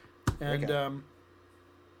 And guy.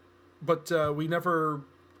 but we never.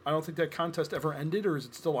 I don't think that contest ever ended, or is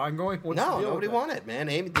it still ongoing? What's the No, deal nobody with that? won it, man.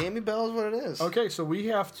 Amy Bell is what it is. Okay, so we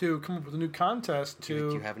have to come up with a new contest to.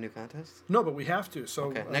 Do you have a new contest? No, but we have to. So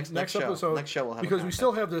Okay, next show. episode, Next show we'll have a because we contest.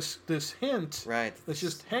 still have this hint Right. that's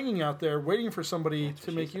just hanging out there, waiting for somebody That's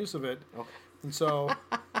to what make she said. use of it. Okay. And so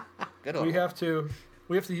Good we one. have to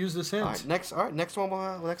use this hint. All right, next one we'll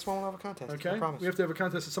have a contest. Okay, I promise. we have to have a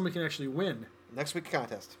contest that somebody can actually win. Next week's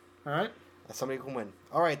contest. All right. That somebody can win.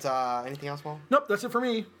 All right, anything else, Wally? Nope, that's it for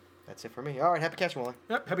me. That's it for me. All right, happy catching, Wally.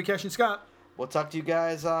 Yep. Happy Cash and Scott. We'll talk to you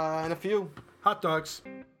guys in a few. Hot dogs.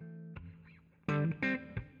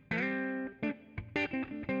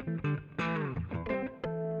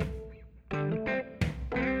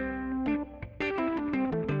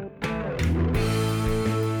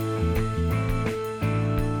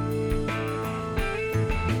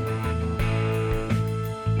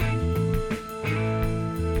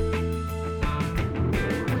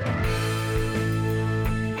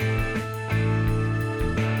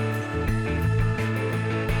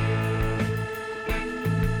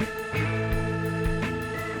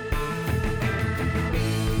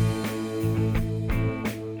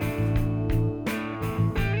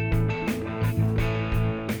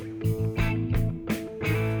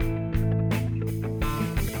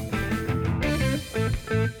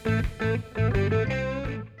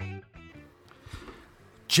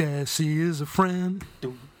 Jesse is a friend.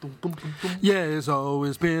 Yeah, he's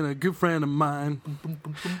always been a good friend of mine.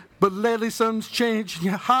 But lately something's changed and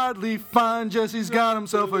you hardly find Jesse's got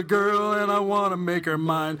himself a girl and I want to make her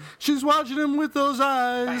mine. She's watching him with those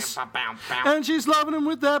eyes and she's loving him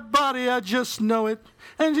with that body, I just know it.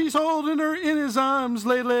 And he's holding her in his arms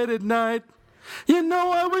late at night. You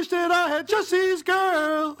know, I wish that I had Jesse's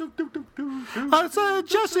girl. I said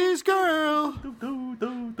Jesse's girl.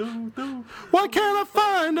 Why can't I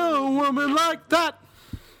find a woman like that?